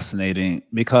fascinating,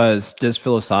 because just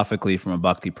philosophically, from a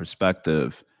bhakti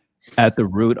perspective, at the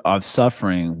root of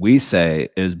suffering, we say,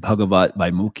 is Bhagavat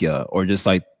Vaimukya, or just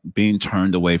like being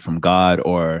turned away from God,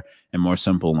 or in more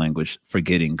simple language,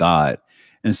 forgetting God.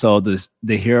 And so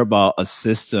they hear about a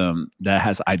system that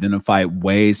has identified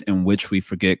ways in which we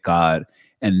forget God,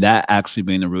 and that actually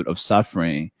being the root of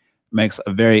suffering, makes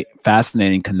a very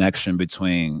fascinating connection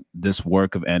between this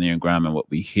work of Enneagram and what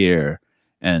we hear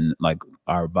and like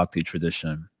our Bhakti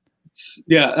tradition.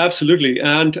 Yeah, absolutely.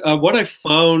 And what I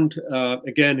found,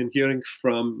 again, in hearing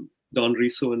from Don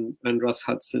Riso and Russ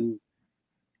Hudson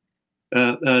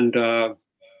and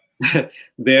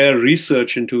their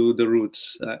research into the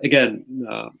roots, again,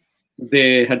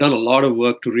 they had done a lot of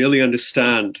work to really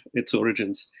understand its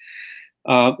origins.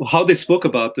 How they spoke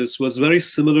about this was very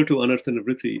similar to Anartha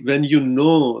Nivritti. When you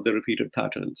know the repeated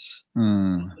patterns, you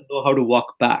know how to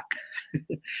walk back.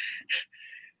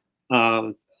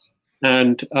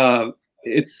 And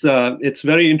it's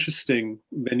very interesting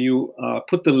when you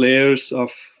put the layers of,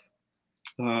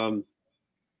 when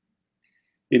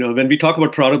we talk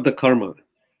about prarabdha karma,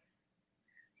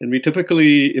 and we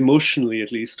typically, emotionally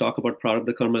at least, talk about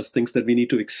prarabdha karma as things that we need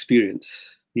to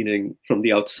experience, meaning from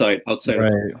the outside.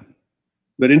 Right.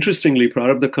 But interestingly,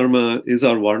 prarabdha karma is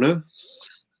our varna.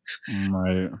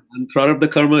 Right. And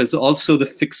prarabdha karma is also the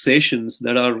fixations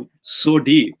that are so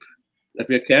deep that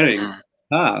we are carrying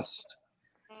past,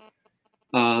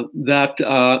 that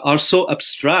are so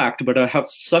abstract, but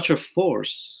have such a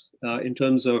force in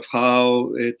terms of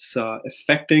how it's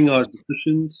affecting our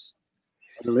decisions,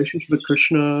 our relationship with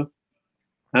Krishna,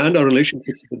 and our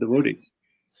relationships with the devotees.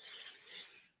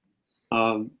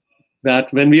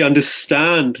 That when we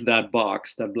understand that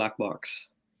box, that black box,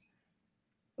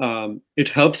 it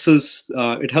helps us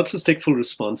take full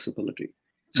responsibility.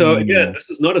 So again, this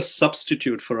is not a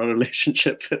substitute for our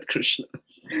relationship with Krishna,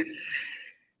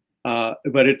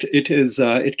 but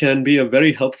it can be a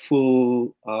very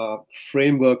helpful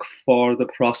framework for the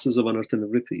process of Anartha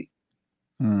Nivritti.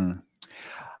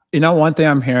 One thing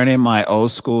I'm hearing in my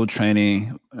old school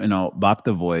training,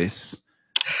 Bhakta voice,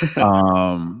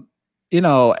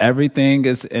 everything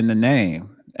is in the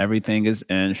name. Everything is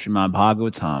in Srimad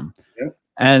Bhagavatam. Yeah.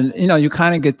 And, you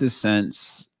kind of get this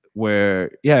sense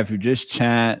where, if you just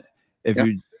chant,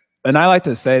 and I like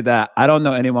to say that I don't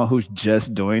know anyone who's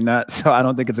just doing that. So I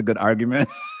don't think it's a good argument.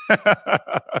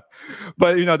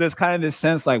 But, there's kind of this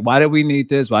sense like, why do we need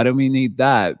this? Why do we need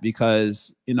that?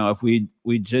 Because, if we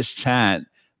just chant,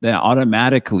 then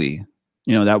automatically,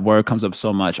 that word comes up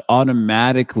so much,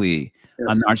 automatically,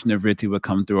 Anartha Nivritti would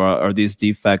come through, or these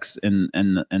defects in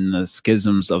the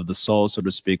schisms of the soul, so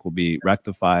to speak, will be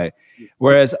rectified.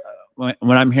 Whereas when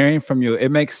I'm hearing from you, it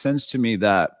makes sense to me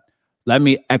that let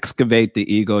me excavate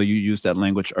the ego. You used that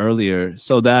language earlier,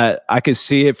 so that I can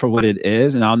see it for what it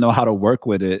is, and I'll know how to work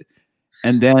with it,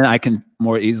 and then I can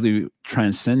more easily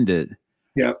transcend it.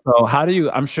 Yeah. So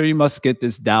I'm sure you must get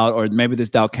this doubt, or maybe this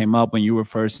doubt came up when you were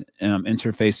first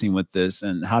interfacing with this,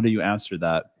 and how do you answer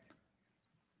that?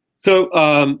 So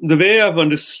the way I've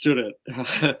understood it,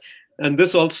 and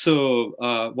this also,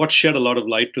 what shed a lot of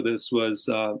light to this was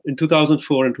in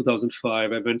 2004 and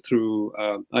 2005, I went through,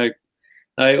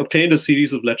 I obtained a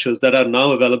series of lectures that are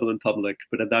now available in public,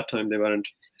 but at that time they weren't,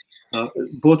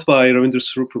 both by Ravindra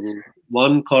Suruprabhu,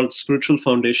 one called Spiritual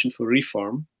Foundation for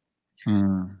Reform,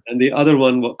 and the other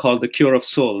one called The Cure of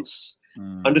Souls.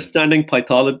 Understanding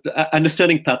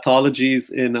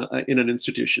pathologies in an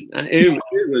institution. And it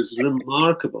was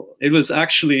remarkable. It was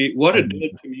actually, what it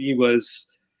did to me was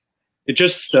it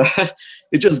just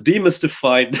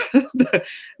demystified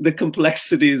the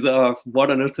complexities of what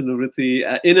Anartha Nivritti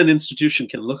in an institution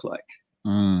can look like.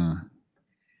 And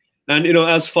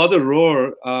as Father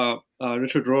Rohr,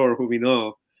 Richard Rohr, who we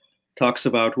know, talks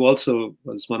about, who also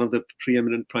was one of the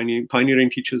preeminent pioneering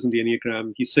teachers in the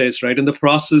Enneagram, he says, right, in the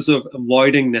process of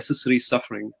avoiding necessary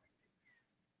suffering,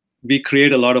 we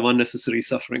create a lot of unnecessary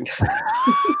suffering.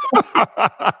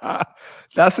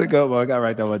 That's a good one. I got to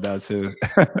write that one down too.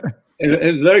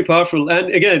 It's very powerful. And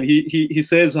again, he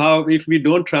says how if we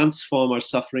don't transform our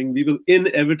suffering, we will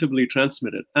inevitably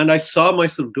transmit it. And I saw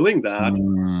myself doing that.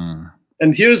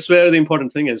 And here's where the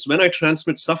important thing is. When I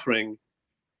transmit suffering,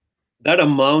 that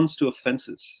amounts to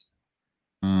offenses,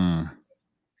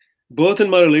 both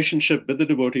in my relationship with the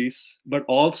devotees, but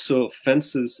also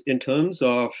offenses in terms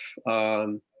of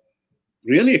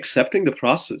really accepting the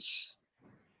process.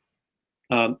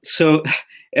 So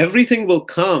everything will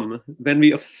come when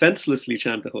we offenselessly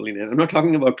chant the holy name. I'm not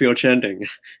talking about pure chanting.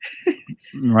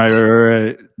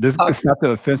 Right. This is not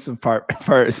the offensive part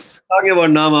first. Talking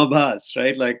about namabhas,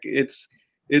 right? Like it's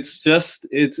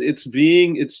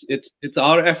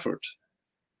our effort.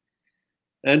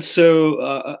 And so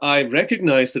I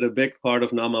recognized that a big part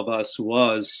of namabhas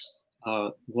was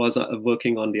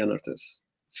working on the anarthas,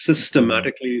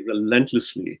 systematically,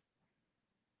 relentlessly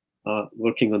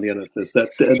working on the anarthas. That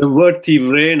the word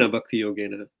tivrena bhakti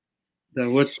yogena, the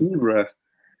word tivra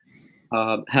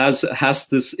has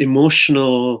this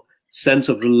emotional sense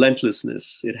of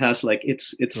relentlessness. It has like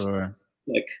it's Sure.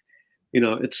 like,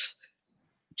 it's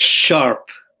sharp.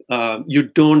 You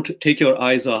don't take your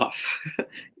eyes off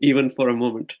even for a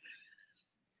moment.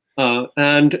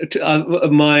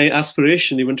 My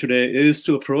aspiration even today is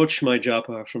to approach my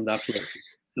japa from that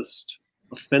place, just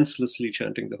offenselessly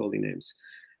chanting the holy names.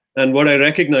 And what I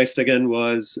recognized again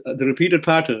was the repeated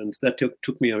patterns that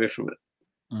took me away from it.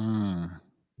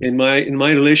 In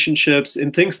my relationships,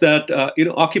 in things that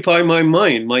occupy my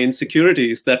mind, my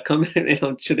insecurities that come in,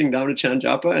 I'm sitting down to chant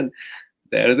japa, and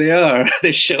there they are.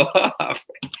 They show up.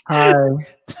 Hi.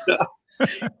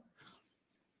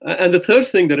 And the third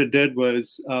thing that it did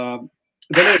was then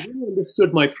I really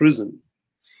understood my prison.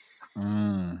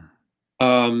 And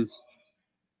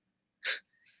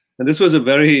this was a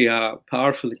very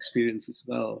powerful experience as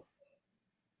well.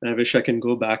 And I wish I can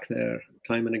go back there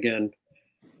time and again.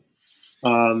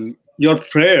 Your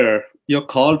prayer, your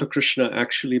call to Krishna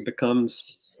actually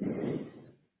becomes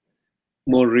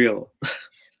more real.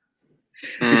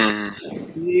 You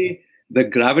see the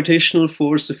gravitational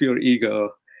force of your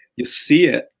ego, you see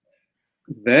it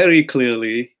very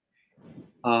clearly,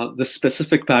 the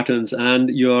specific patterns and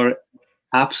your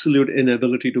absolute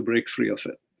inability to break free of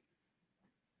it.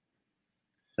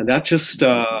 And that just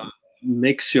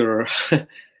makes you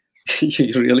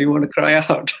really want to cry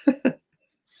out.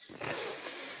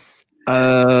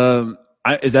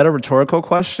 Is that a rhetorical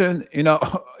question?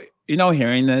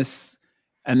 Hearing this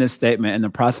and this statement, in the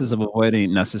process of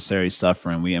avoiding necessary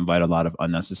suffering, we invite a lot of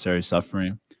unnecessary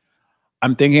suffering.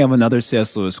 I'm thinking of another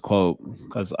C.S. Lewis quote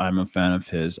because I'm a fan of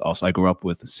his. Also, I grew up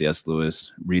with C.S.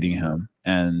 Lewis, reading him,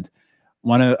 and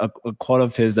a quote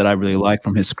of his that I really like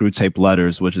from his Screwtape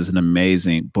Letters, which is an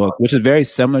amazing book, which is very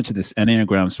similar to this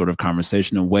Enneagram sort of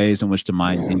conversation in ways in which the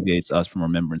mind deviates us from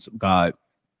remembrance of God.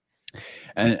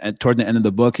 And toward the end of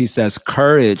the book, he says,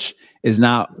 courage is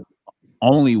not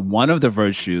only one of the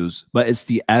virtues, but it's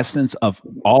the essence of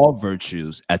all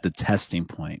virtues at the testing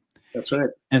point. That's right.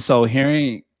 And so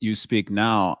hearing you speak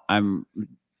now, I'm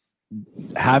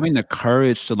having the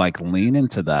courage to lean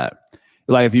into that.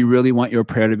 Like, if you really want your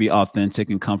prayer to be authentic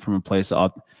and come from a place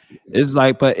of,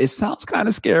 but it sounds kind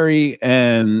of scary,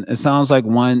 and it sounds like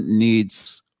one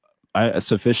needs a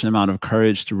sufficient amount of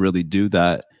courage to really do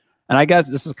that. And I guess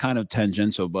this is kind of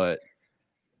tangential, but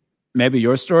maybe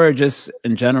your story, just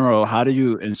in general, how do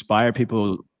you inspire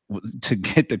people to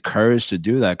get the courage to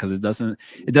do that? Because it doesn't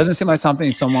seem like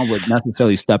something someone would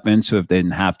necessarily step into if they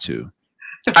didn't have to.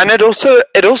 And it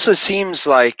also seems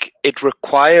like it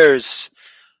requires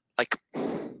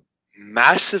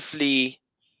massively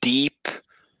deep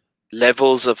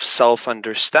levels of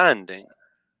self-understanding,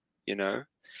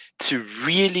 to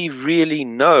really, really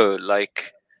know,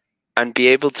 and be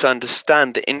able to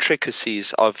understand the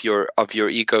intricacies of your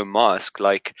ego mask.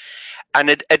 And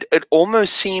it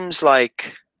almost seems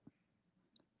like,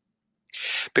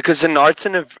 because in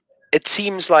Nartan, it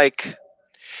seems like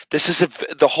this is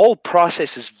the whole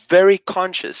process is very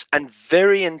conscious and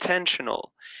very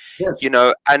intentional. Yes.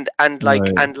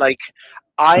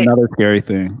 Another scary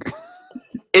thing.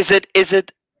 Is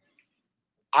it?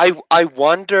 I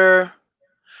wonder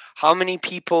how many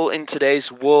people in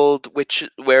today's world,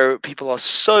 where people are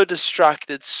so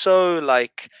distracted, so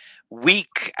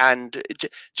weak, and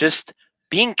just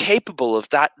being capable of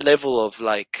that level of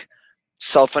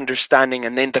self-understanding,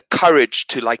 and then the courage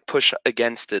to push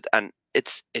against it, and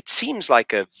it seems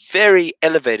like a very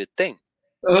elevated thing.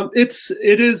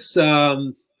 It is.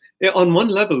 On one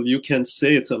level, you can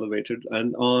say it's elevated,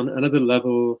 and on another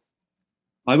level,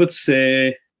 I would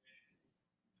say,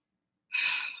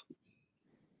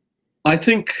 I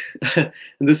think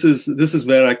this is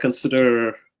where I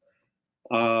consider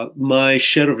my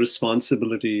share of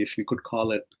responsibility, if you could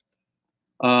call it.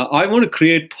 I want to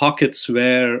create pockets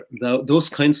where those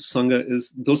kinds of sangha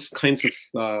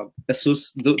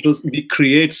we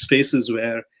create spaces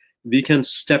where we can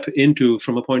step into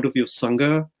from a point of view of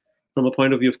sangha, from a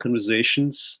point of view of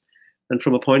conversations, and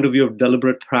from a point of view of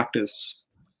deliberate practice.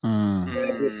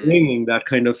 We're bringing that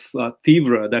kind of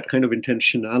tivra, that kind of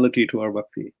intentionality to our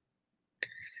bhakti.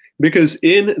 Because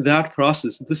in that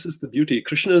process, this is the beauty.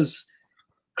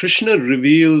 Krishna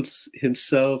reveals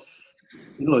himself,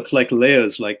 it's like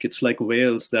layers, it's like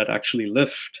whales that actually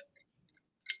lift.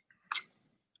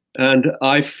 And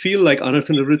I feel like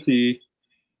Anartha Nivritti,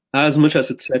 as much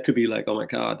as it's said to be oh my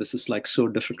God, this is so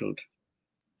difficult.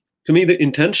 To me, the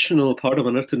intentional part of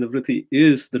Anartha Nivritti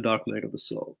is the dark night of the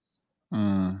soul.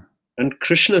 And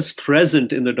Krishna is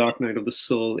present in the dark night of the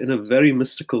soul in a very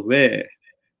mystical way.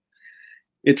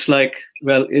 It's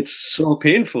it's so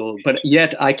painful, but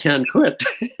yet I can't quit.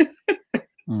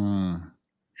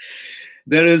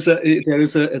 there is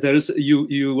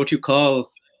you what you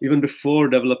call, even before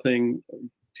developing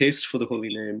taste for the holy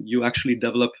name, you actually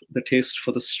develop the taste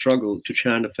for the struggle to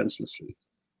chant offenselessly.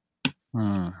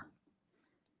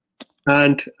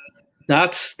 And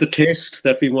that's the taste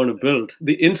that we want to build.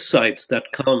 The insights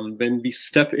that come when we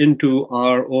step into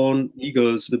our own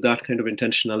egos with that kind of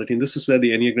intentionality. And this is where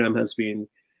the Enneagram has been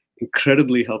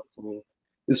incredibly helpful,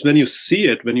 is when you see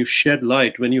it, when you shed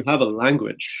light, when you have a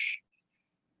language,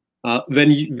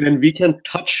 when we can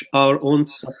touch our own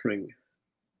suffering.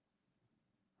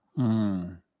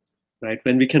 Right?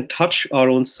 When we can touch our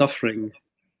own suffering,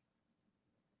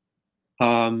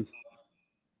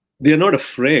 we are not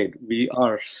afraid. We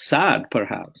are sad,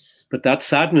 perhaps, but that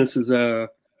sadness is a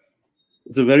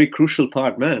very crucial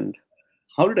part. Man,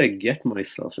 how did I get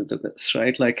myself into this?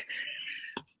 Right? Like,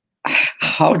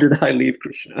 how did I leave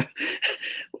Krishna?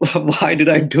 Why did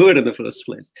I do it in the first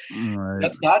place? Right.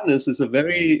 That sadness is a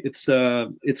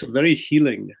very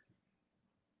healing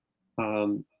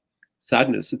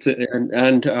sadness.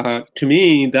 And to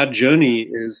me, that journey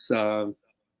is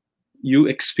you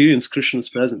experience Krishna's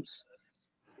presence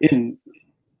in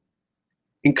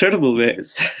incredible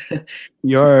ways.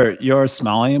 Your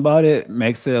smiling about it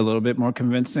makes it a little bit more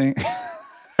convincing.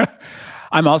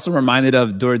 I'm also reminded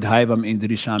of Durdhaivam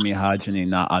Indrishami Hajani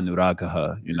Na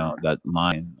Anuragaha, that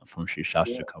line from Sri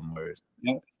Shastakam, where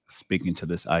speaking to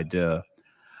this idea.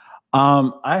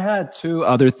 I had two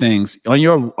other things. On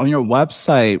your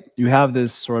website, you have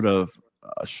this sort of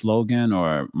slogan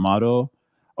or motto,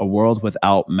 "A world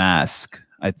without mask,"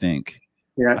 I think.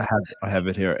 Yes. I have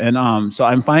it here. And so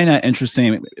I'm finding that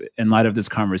interesting in light of this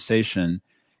conversation,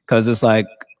 because it's like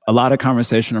a lot of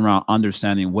conversation around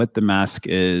understanding what the mask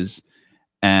is,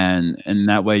 and in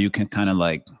that way you can kind of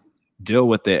like deal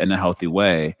with it in a healthy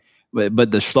way.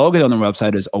 But the slogan on the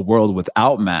website is "A world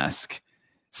without mask."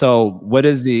 So what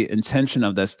is the intention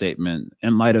of that statement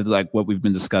in light of like what we've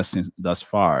been discussing thus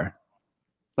far?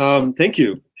 Thank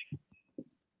you.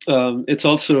 It's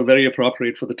also very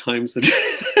appropriate for the times that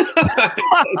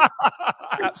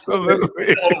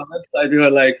Absolutely. You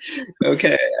are like,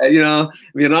 okay,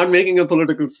 we are not making a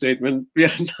political statement. We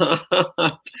are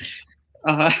not.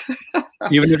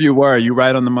 Even if you were, you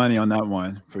right on the money on that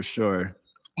one for sure.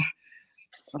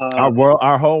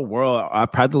 Our whole world,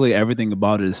 practically everything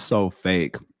about it is so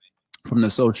fake, from the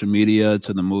social media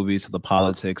to the movies to the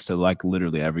politics to like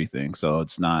literally everything. So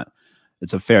it's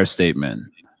a fair statement,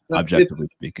 objectively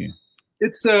speaking.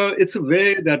 It's a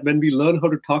way that when we learn how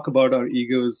to talk about our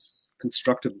egos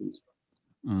constructively,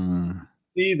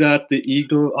 see that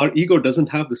our ego doesn't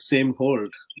have the same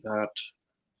hold that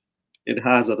it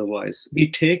has otherwise.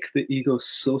 We take the ego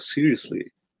so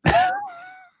seriously.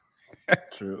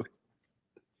 True.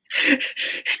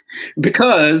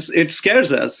 Because it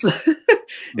scares us.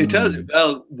 It tells you,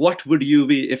 well, what would you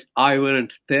be if I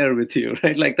weren't there with you,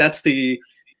 right? Like that's the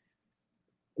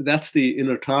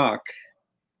inner talk.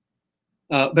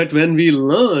 But when we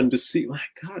learn to see, my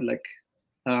God,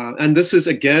 and this is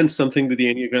again something that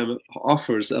the Enneagram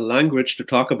offers, a language to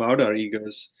talk about our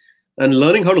egos, and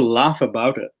learning how to laugh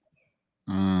about it,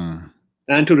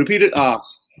 and to repeat it.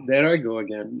 There I go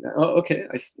again. Oh, okay,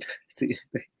 I see.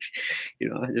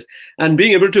 And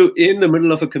being able to, in the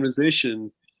middle of a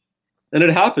conversation, and it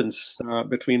happens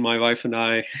between my wife and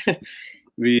I.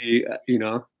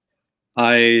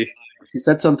 She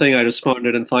said something, I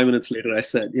responded, and 5 minutes later I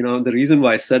said, the reason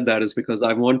why I said that is because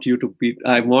I wanted you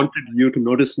to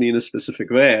notice me in a specific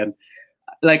way. And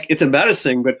like, it's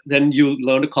embarrassing, but then you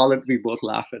learn to call it, we both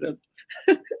laugh at it.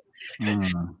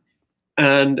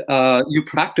 And you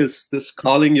practice this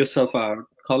calling yourself out,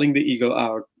 calling the ego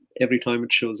out every time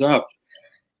it shows up.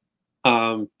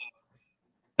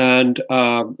 And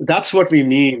that's what we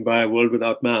mean by a world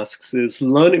without masks, is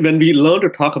learning. When we learn to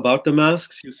talk about the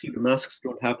masks, you see the masks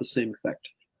don't have the same effect.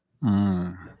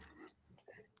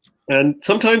 And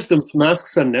sometimes the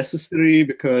masks are necessary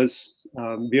because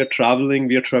we are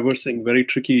traversing very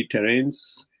tricky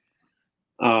terrains.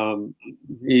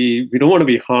 We don't want to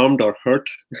be harmed or hurt.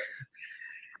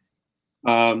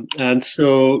 And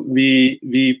so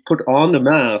we put on the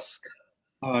mask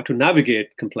to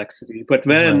navigate complexity. But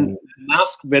when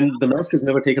the mask is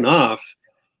never taken off,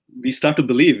 we start to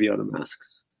believe we are the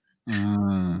masks.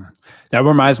 That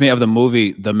reminds me of the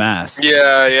movie The Mask.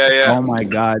 Yeah. Oh my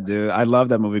God, dude. I love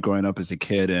that movie growing up as a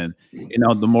kid. And,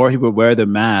 the more he would wear the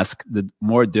mask, the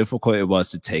more difficult it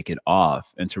was to take it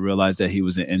off and to realize that he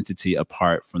was an entity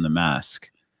apart from the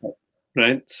mask.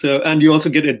 Right. So, and you also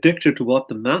get addicted to what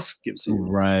the mask gives you.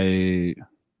 Right.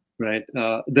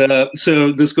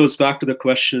 So this goes back to the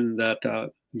question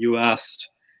that you asked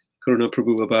Karuna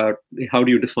Prabhu about how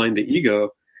do you define the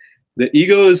ego? The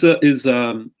ego is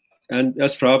and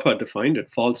as Prabhupada defined it,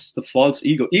 the false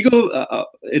ego. Ego,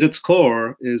 at its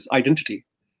core, is identity.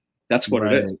 That's what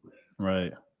it is.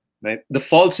 Right. The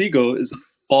false ego is a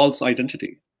false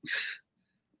identity.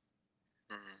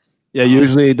 Yeah,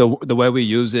 usually the way we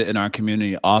use it in our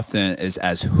community often is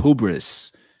as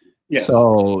hubris. Yes.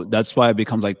 So that's why it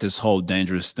becomes like this whole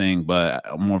dangerous thing. But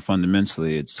more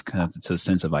fundamentally, it's a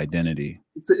sense of identity.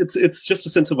 It's just a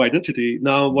sense of identity.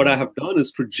 Now, what I have done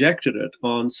is projected it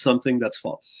on something that's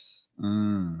false.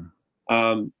 And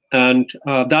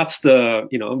that's the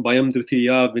Vayam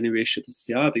Dvitiya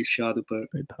Viniveshitasya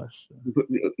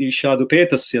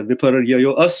Ishadupetasya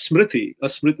Viparyayo Asmriti.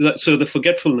 So the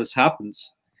forgetfulness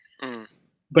happens.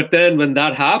 But then when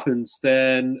that happens,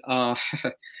 then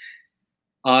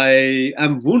I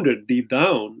am wounded deep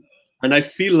down, and I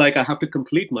feel like I have to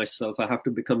complete myself. I have to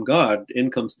become God.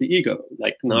 In comes the ego.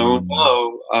 Like now,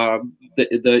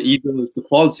 the ego's, the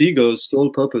false ego's sole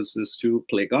purpose is to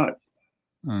play God,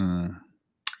 and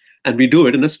we do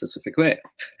it in a specific way.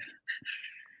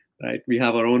 Right? We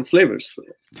have our own flavors for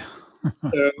it.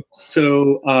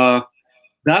 So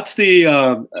that's the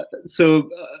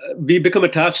we become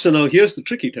attached. So now here's the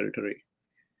tricky territory.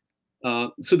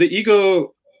 So the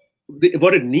ego,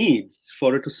 what it needs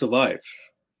for it to survive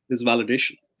is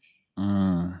validation.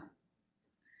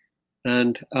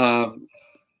 And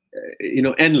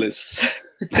endless.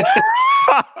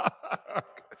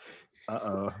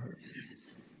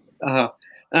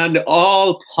 And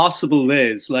all possible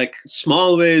ways, like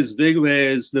small ways, big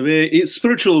ways, the way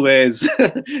spiritual ways,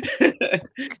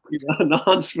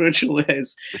 non-spiritual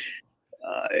ways.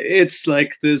 It's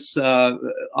like this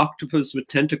octopus with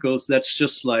tentacles that's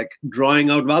just like drawing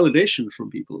out validation from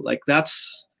people. Like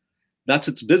that's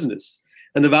its business.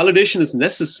 And the validation is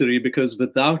necessary because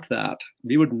without that,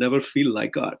 we would never feel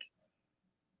like God.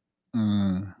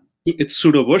 It's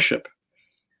pseudo worship.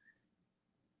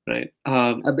 Right,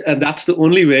 and that's the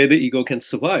only way the ego can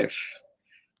survive.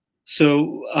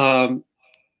 So,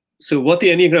 so what the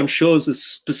Enneagram shows is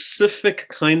specific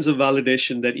kinds of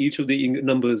validation that each of the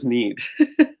numbers need.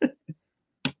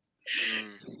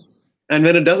 And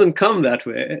when it doesn't come that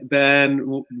way,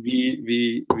 then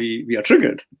we are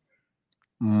triggered.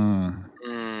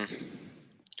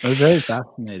 That's very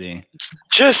fascinating.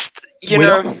 Just,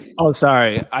 Oh,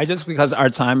 sorry. Because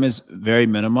our time is very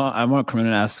minimal, I want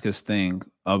Karuna to ask his thing,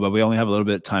 but we only have a little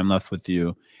bit of time left with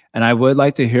you. And I would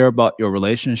like to hear about your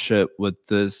relationship with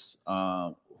this,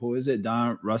 who is it?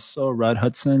 Don Russell, Rudd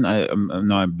Hudson? I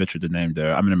know I butchered the name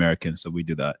there. I'm an American, so we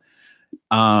do that.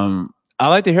 I'd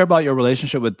like to hear about your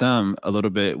relationship with them a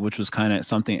little bit, which was kind of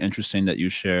something interesting that you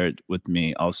shared with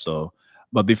me also.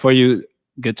 But before you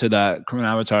get to that, Karuna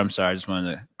Avatar, I'm sorry, I just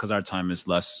wanted to, because our time is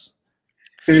less.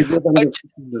 It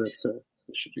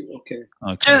should be okay.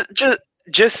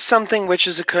 Just something which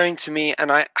is occurring to me,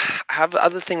 and I have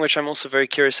other thing which I'm also very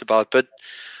curious about, but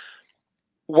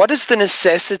what is the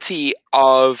necessity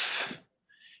of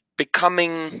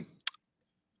becoming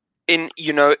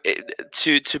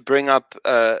to bring up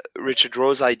Richard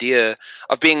Rohr's idea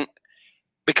of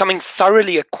becoming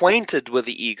thoroughly acquainted with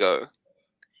the ego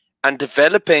and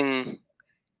developing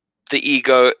the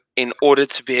ego in order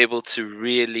to be able to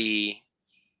really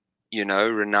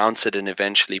renounce it and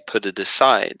eventually put it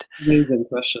aside? Amazing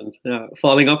question. Yeah,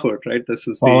 falling upward, right? This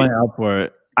is falling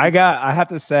upward. I have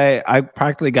to say, I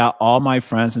practically got all my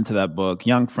friends into that book,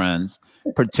 young friends,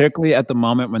 particularly at the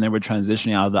moment when they were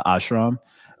transitioning out of the ashram.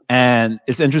 And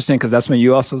it's interesting because that's when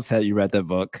you also said you read that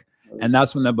book, and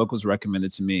that's when that book was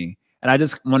recommended to me. And I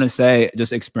just want to say,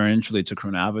 just experientially to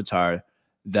Karuna Avatar,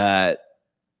 that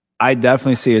I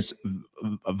definitely see its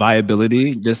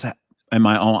viability just in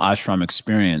my own ashram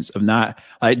experience of not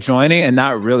like joining and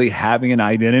not really having an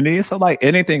identity. So like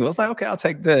anything, it was like, okay, I'll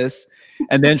take this.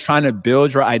 And then trying to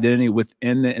build your identity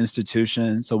within the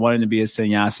institution. So wanting to be a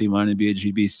sannyasi, wanting to be a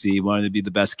GBC, wanting to be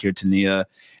the best kirtaniya.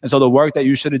 And so the work that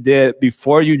you should have did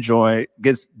before you join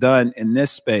gets done in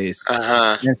this space.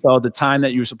 And so the time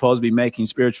that you're supposed to be making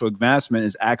spiritual advancement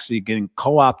is actually getting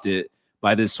co-opted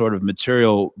by this sort of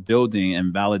material building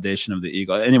and validation of the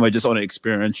ego. Anyway, just on an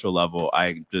experiential level,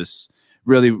 I just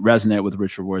really resonate with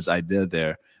Richard Rohr's idea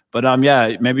there. But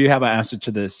yeah, maybe you have an answer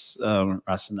to this,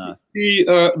 Rasanath.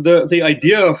 The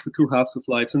idea of the two halves of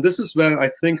lives, and this is where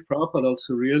I think Prabhupada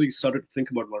also really started to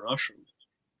think about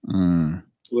Varnashram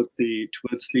towards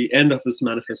the end of his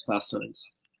manifest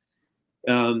pastimes.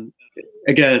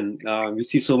 Again, we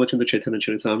see so much in the Chaitanya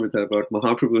Charitamrita about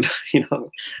Mahaprabhu.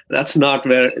 That's not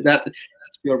where that's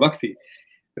pure bhakti.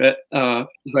 But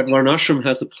Varnashram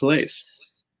has a place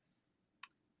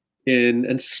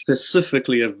and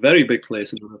specifically a very big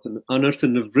place in the Anartha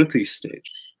Nivritti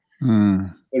stage.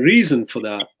 Mm. The reason for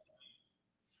that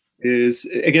is,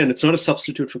 again, it's not a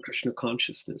substitute for Krishna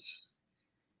consciousness,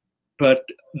 but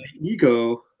the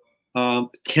ego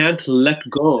can't let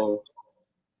go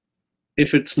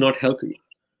if it's not healthy.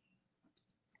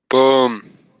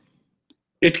 Boom.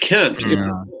 It can't.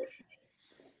 Yeah.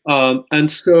 And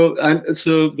so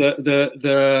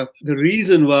the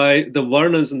reason why the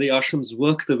varnas and the ashrams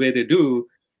work the way they do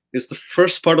is the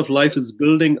first part of life is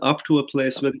building up to a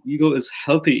place where the ego is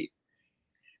healthy,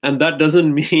 and that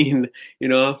doesn't mean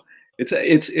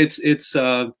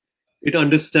it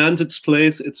understands its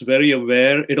place. It's very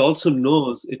aware. It also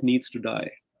knows it needs to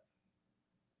die.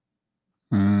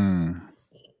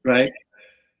 Right.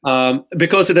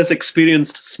 Because it has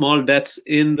experienced small deaths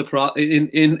in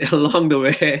along the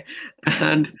way,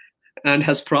 and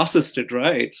has processed it,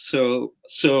 right. So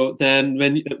then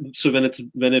when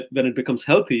it becomes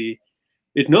healthy,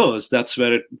 it knows that's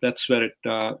what's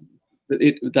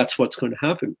going to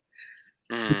happen.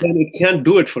 But then it can't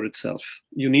do it for itself.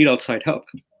 You need outside help,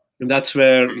 and that's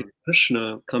where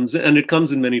Krishna comes in, and it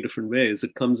comes in many different ways.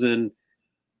 It comes in,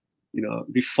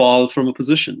 we fall from a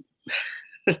position.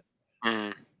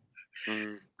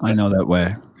 I know that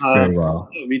way very well.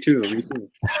 Me too.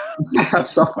 I've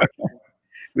suffered.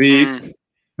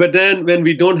 But then when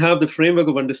we don't have the framework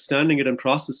of understanding it and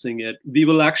processing it, we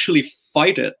will actually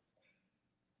fight it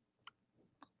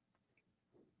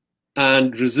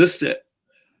and resist it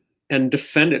and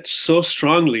defend it so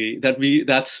strongly that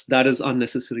that is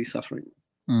unnecessary suffering.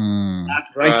 That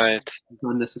right is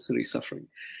unnecessary suffering.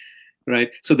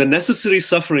 Right. So the necessary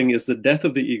suffering is the death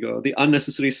of the ego. The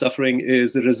unnecessary suffering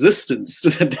is the resistance to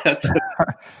the death.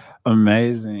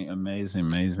 Amazing.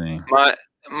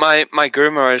 My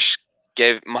Guru Maharaj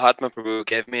Mahatma Prabhu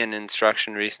gave me an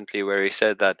instruction recently where he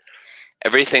said that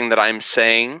everything that I'm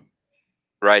saying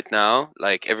right now,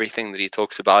 like everything that he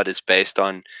talks about, is based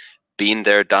on been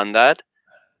there, done that.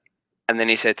 And then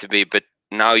he said to me, but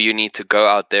now you need to go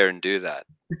out there and do that.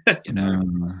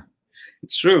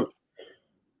 It's true.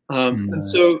 And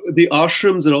so the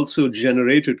ashrams are also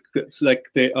generated. It's like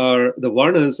they are the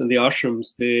varnas and the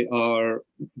ashrams. They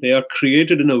are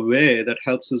created in a way that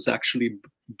helps us actually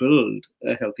build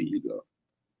a healthy ego,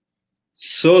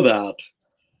 so that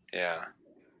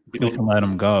we can let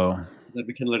them go. That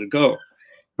we can let it go.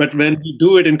 But when we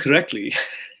do it incorrectly,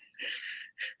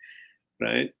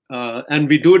 right, and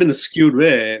we do it in a skewed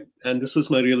way, and this was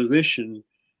my realization.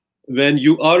 When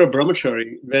you are a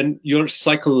brahmachari, when your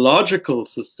psychological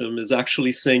system is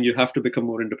actually saying you have to become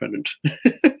more independent,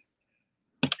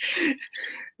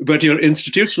 but your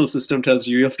institutional system tells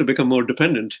you have to become more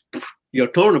dependent, you're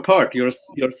torn apart. You're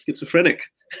schizophrenic.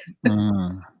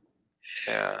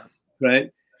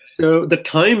 Right. So the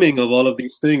timing of all of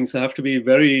these things have to be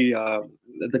very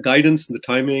the guidance and the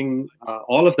timing,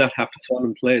 all of that have to fall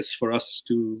in place for us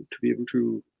to be able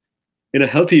to, in a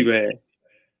healthy way,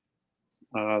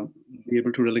 be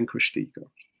able to relinquish the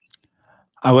ego.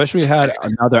 I wish we had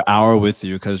another hour with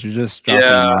you because you're just dropping a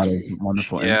lot of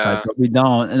wonderful insight, but we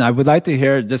don't. And I would like to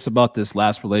hear just about this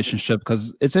last relationship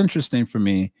because it's interesting for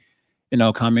me,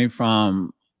 coming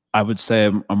from, I would say,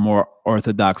 a more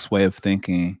orthodox way of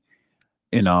thinking.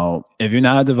 If you're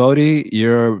not a devotee,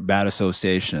 you're bad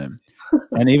association.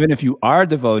 And even if you are a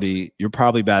devotee, you're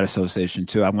probably bad association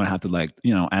too. I'm gonna have to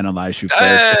analyze you first.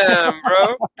 Damn,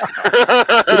 bro.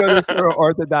 You're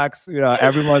orthodox.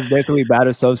 Everyone's basically bad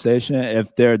association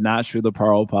if they're not Srila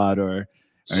Prabhupada or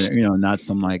not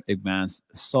some advanced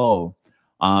soul.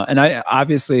 And I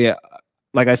obviously,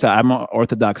 like I said, I'm an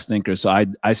orthodox thinker, so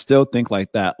I still think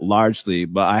like that largely,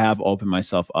 but I have opened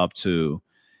myself up to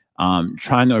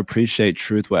trying to appreciate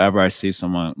truth wherever I see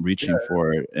someone reaching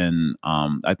for it. And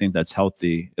I think that's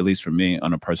healthy, at least for me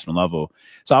on a personal level.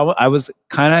 So I was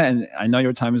kind of, and I know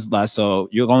your time is last, so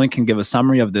you only can give a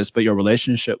summary of this, but your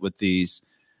relationship with these,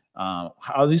 how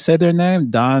do you say their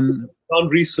name? Don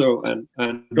Riso and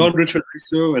Don Richard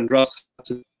Riso and Russ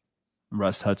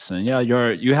Hudson. Yeah,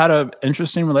 you had an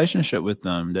interesting relationship with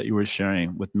them that you were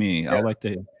sharing with me. I'd like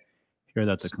to hear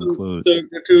that to conclude. So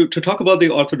to talk about the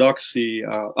orthodoxy,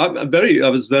 I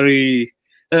was very.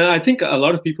 I think a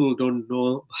lot of people don't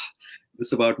know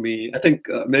this about me. I think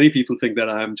many people think that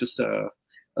I'm just a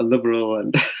liberal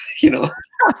and out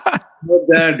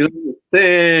there doing this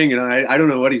thing. I don't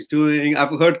know what he's doing.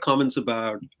 I've heard comments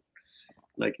about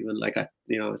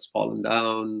it's fallen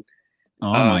down.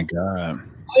 Oh my God!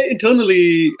 I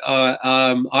internally,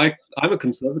 I'm a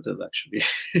conservative actually.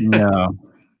 Yeah,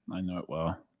 I know it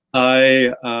well.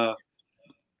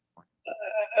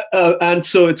 And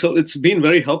so it's been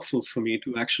very helpful for me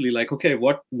to actually okay,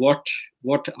 what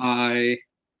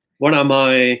am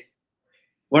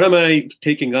I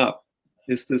taking up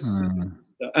Is this?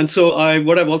 And so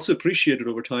what I've also appreciated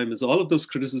over time is all of those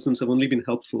criticisms have only been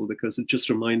helpful because it just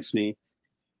reminds me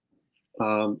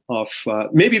of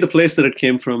maybe the place that it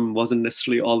came from wasn't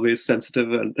necessarily always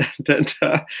sensitive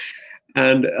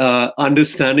and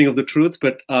understanding of the truth,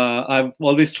 but I've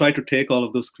always tried to take all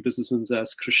of those criticisms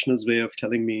as Krishna's way of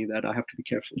telling me that I have to be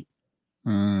careful.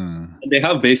 And they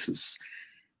have basis,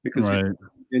 because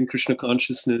in Krishna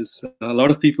consciousness, a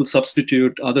lot of people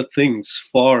substitute other things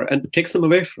for, and it takes them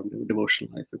away from their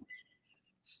devotional life.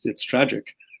 It's tragic.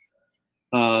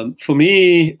 For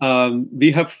me,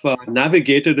 we have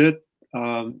navigated it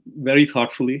very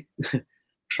thoughtfully,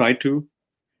 tried to,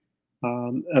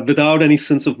 without any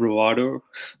sense of bravado,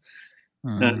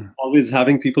 and always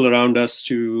having people around us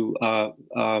to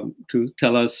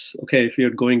tell us, okay, if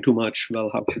you're going too much, well,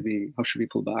 how should we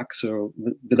pull back? So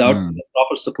without a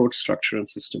proper support structure and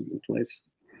system in place.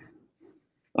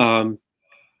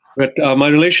 But my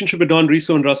relationship with Don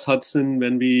Riso and Russ Hudson,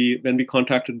 when we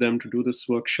contacted them to do this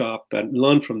workshop and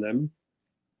learn from them,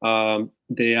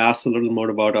 they asked a little more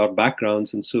about our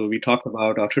backgrounds, and so we talked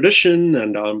about our tradition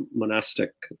and our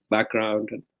monastic background,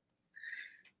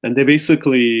 and they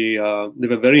basically they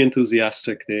were very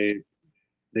enthusiastic. They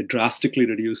drastically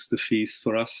reduced the fees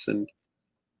for us, and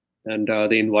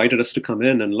they invited us to come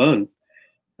in and learn.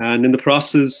 And in the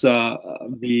process,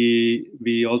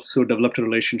 we also developed a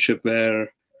relationship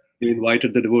where we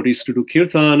invited the devotees to do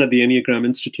kirtan at the Enneagram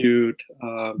Institute,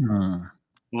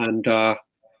 and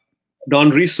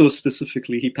Don Riso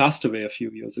specifically, he passed away a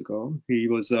few years ago. He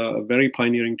was a very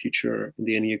pioneering teacher in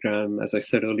the Enneagram. As I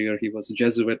said earlier, he was a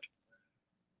Jesuit,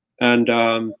 and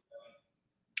a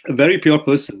very pure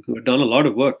person who had done a lot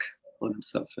of work on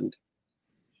himself. And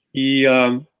he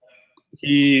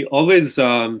always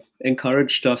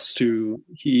encouraged us to,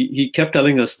 he kept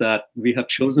telling us that we have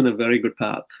chosen a very good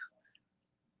path.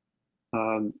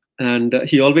 And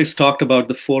he always talked about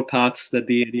the 4 paths that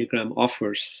the Enneagram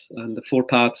offers. And the 4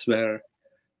 paths were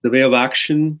the way of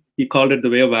action. He called it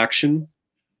the way of action,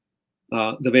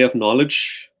 the way of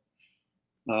knowledge.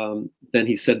 Then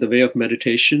he said the way of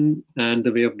meditation and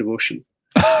the way of devotion.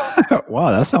 Wow,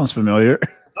 that sounds familiar.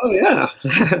 Oh yeah.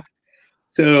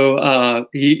 So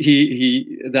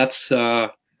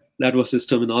that was his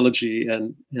terminology,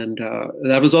 and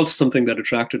that was also something that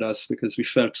attracted us because we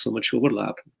felt so much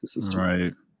overlap with the system.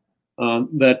 Right.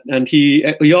 And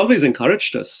he always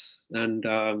encouraged us and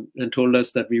told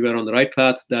us that we were on the right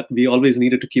path, that we always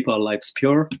needed to keep our lives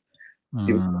pure.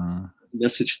 The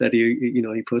message that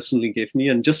he personally gave me.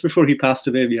 And just before he passed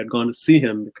away, we had gone to see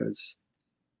him because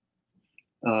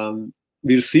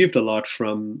we received a lot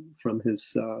from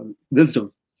his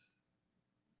wisdom.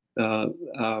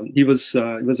 He was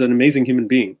an amazing human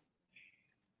being.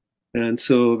 And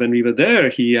so when we were there,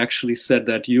 he actually said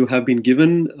that you have been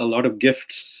given a lot of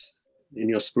gifts in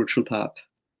your spiritual path.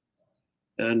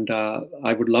 And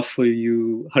I would love for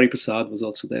you, Hari Prasad was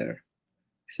also there.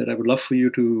 He said, I would love for you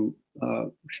to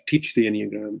teach the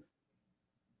Enneagram.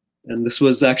 And this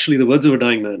was actually the words of a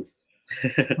dying man.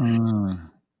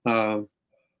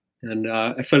 And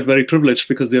I felt very privileged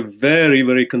because they're very,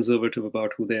 very conservative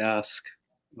about who they ask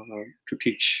to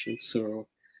teach. And so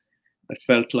I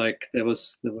felt like there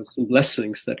was some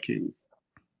blessings that came.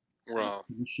 Wow.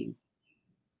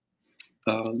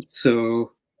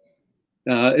 So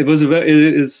it was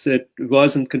it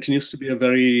was and continues to be a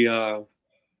very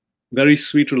very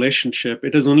sweet relationship.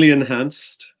 It has only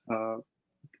enhanced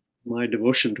my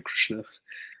devotion to Krishna.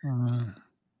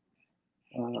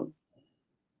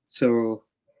 So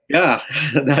yeah,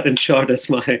 that in short is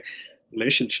my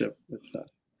relationship with that.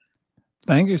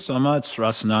 Thank you so much,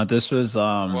 Rasana. This was,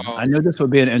 I knew this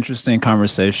would be an interesting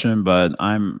conversation, but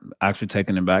I'm actually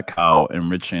taken aback how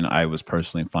enriching I was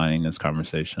personally finding this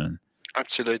conversation.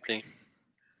 Absolutely.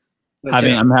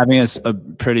 Okay. I'm having a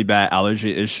pretty bad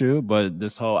allergy issue, but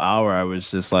this whole hour I was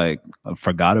just like, I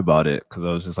forgot about it because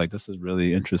I was just like, this is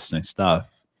really interesting stuff.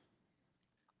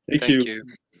 Thank you.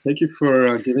 Thank you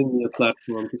for giving me a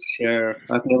platform to share.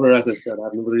 I've never, as I said,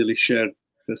 I've never really shared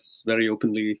this very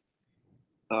openly.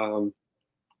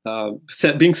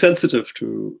 Being sensitive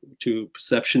to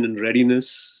perception and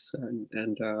readiness,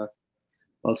 and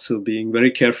also being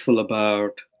very careful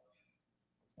about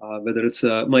whether it's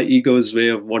my ego's way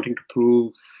of wanting to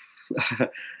prove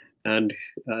and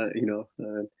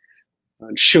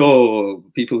and show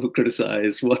people who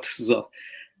criticize what this is all.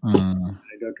 I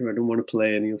don't want to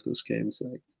play any of those games.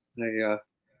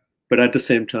 But at the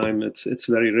same time, it's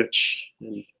very rich,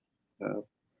 and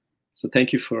so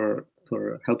thank you for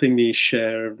helping me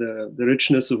share the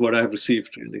richness of what I have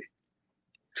received. Really.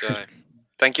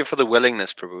 Thank you for the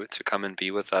willingness, Prabhu, to come and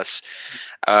be with us.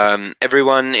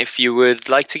 Everyone, if you would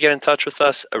like to get in touch with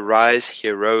us,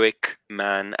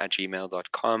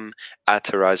 ariseheroicman@gmail.com,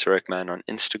 @ariseheroicman on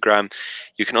Instagram.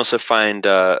 You can also find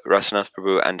Rasanath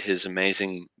Prabhu and his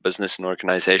amazing business and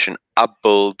organization,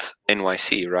 Upbuild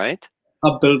NYC, right?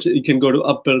 Upbuild, you can go to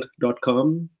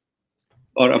upbuild.com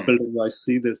or Upbuild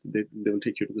NYC. They will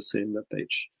take you to the same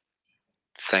webpage.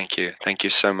 Thank you. Thank you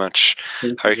so much.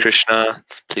 Hare Krishna.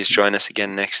 Please join us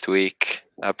again next week.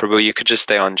 Prabhu, you could just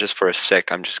stay on just for a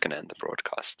sec. I'm just going to end the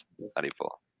broadcast.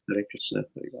 Haribol. Hare Krishna.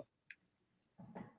 Hare Krishna.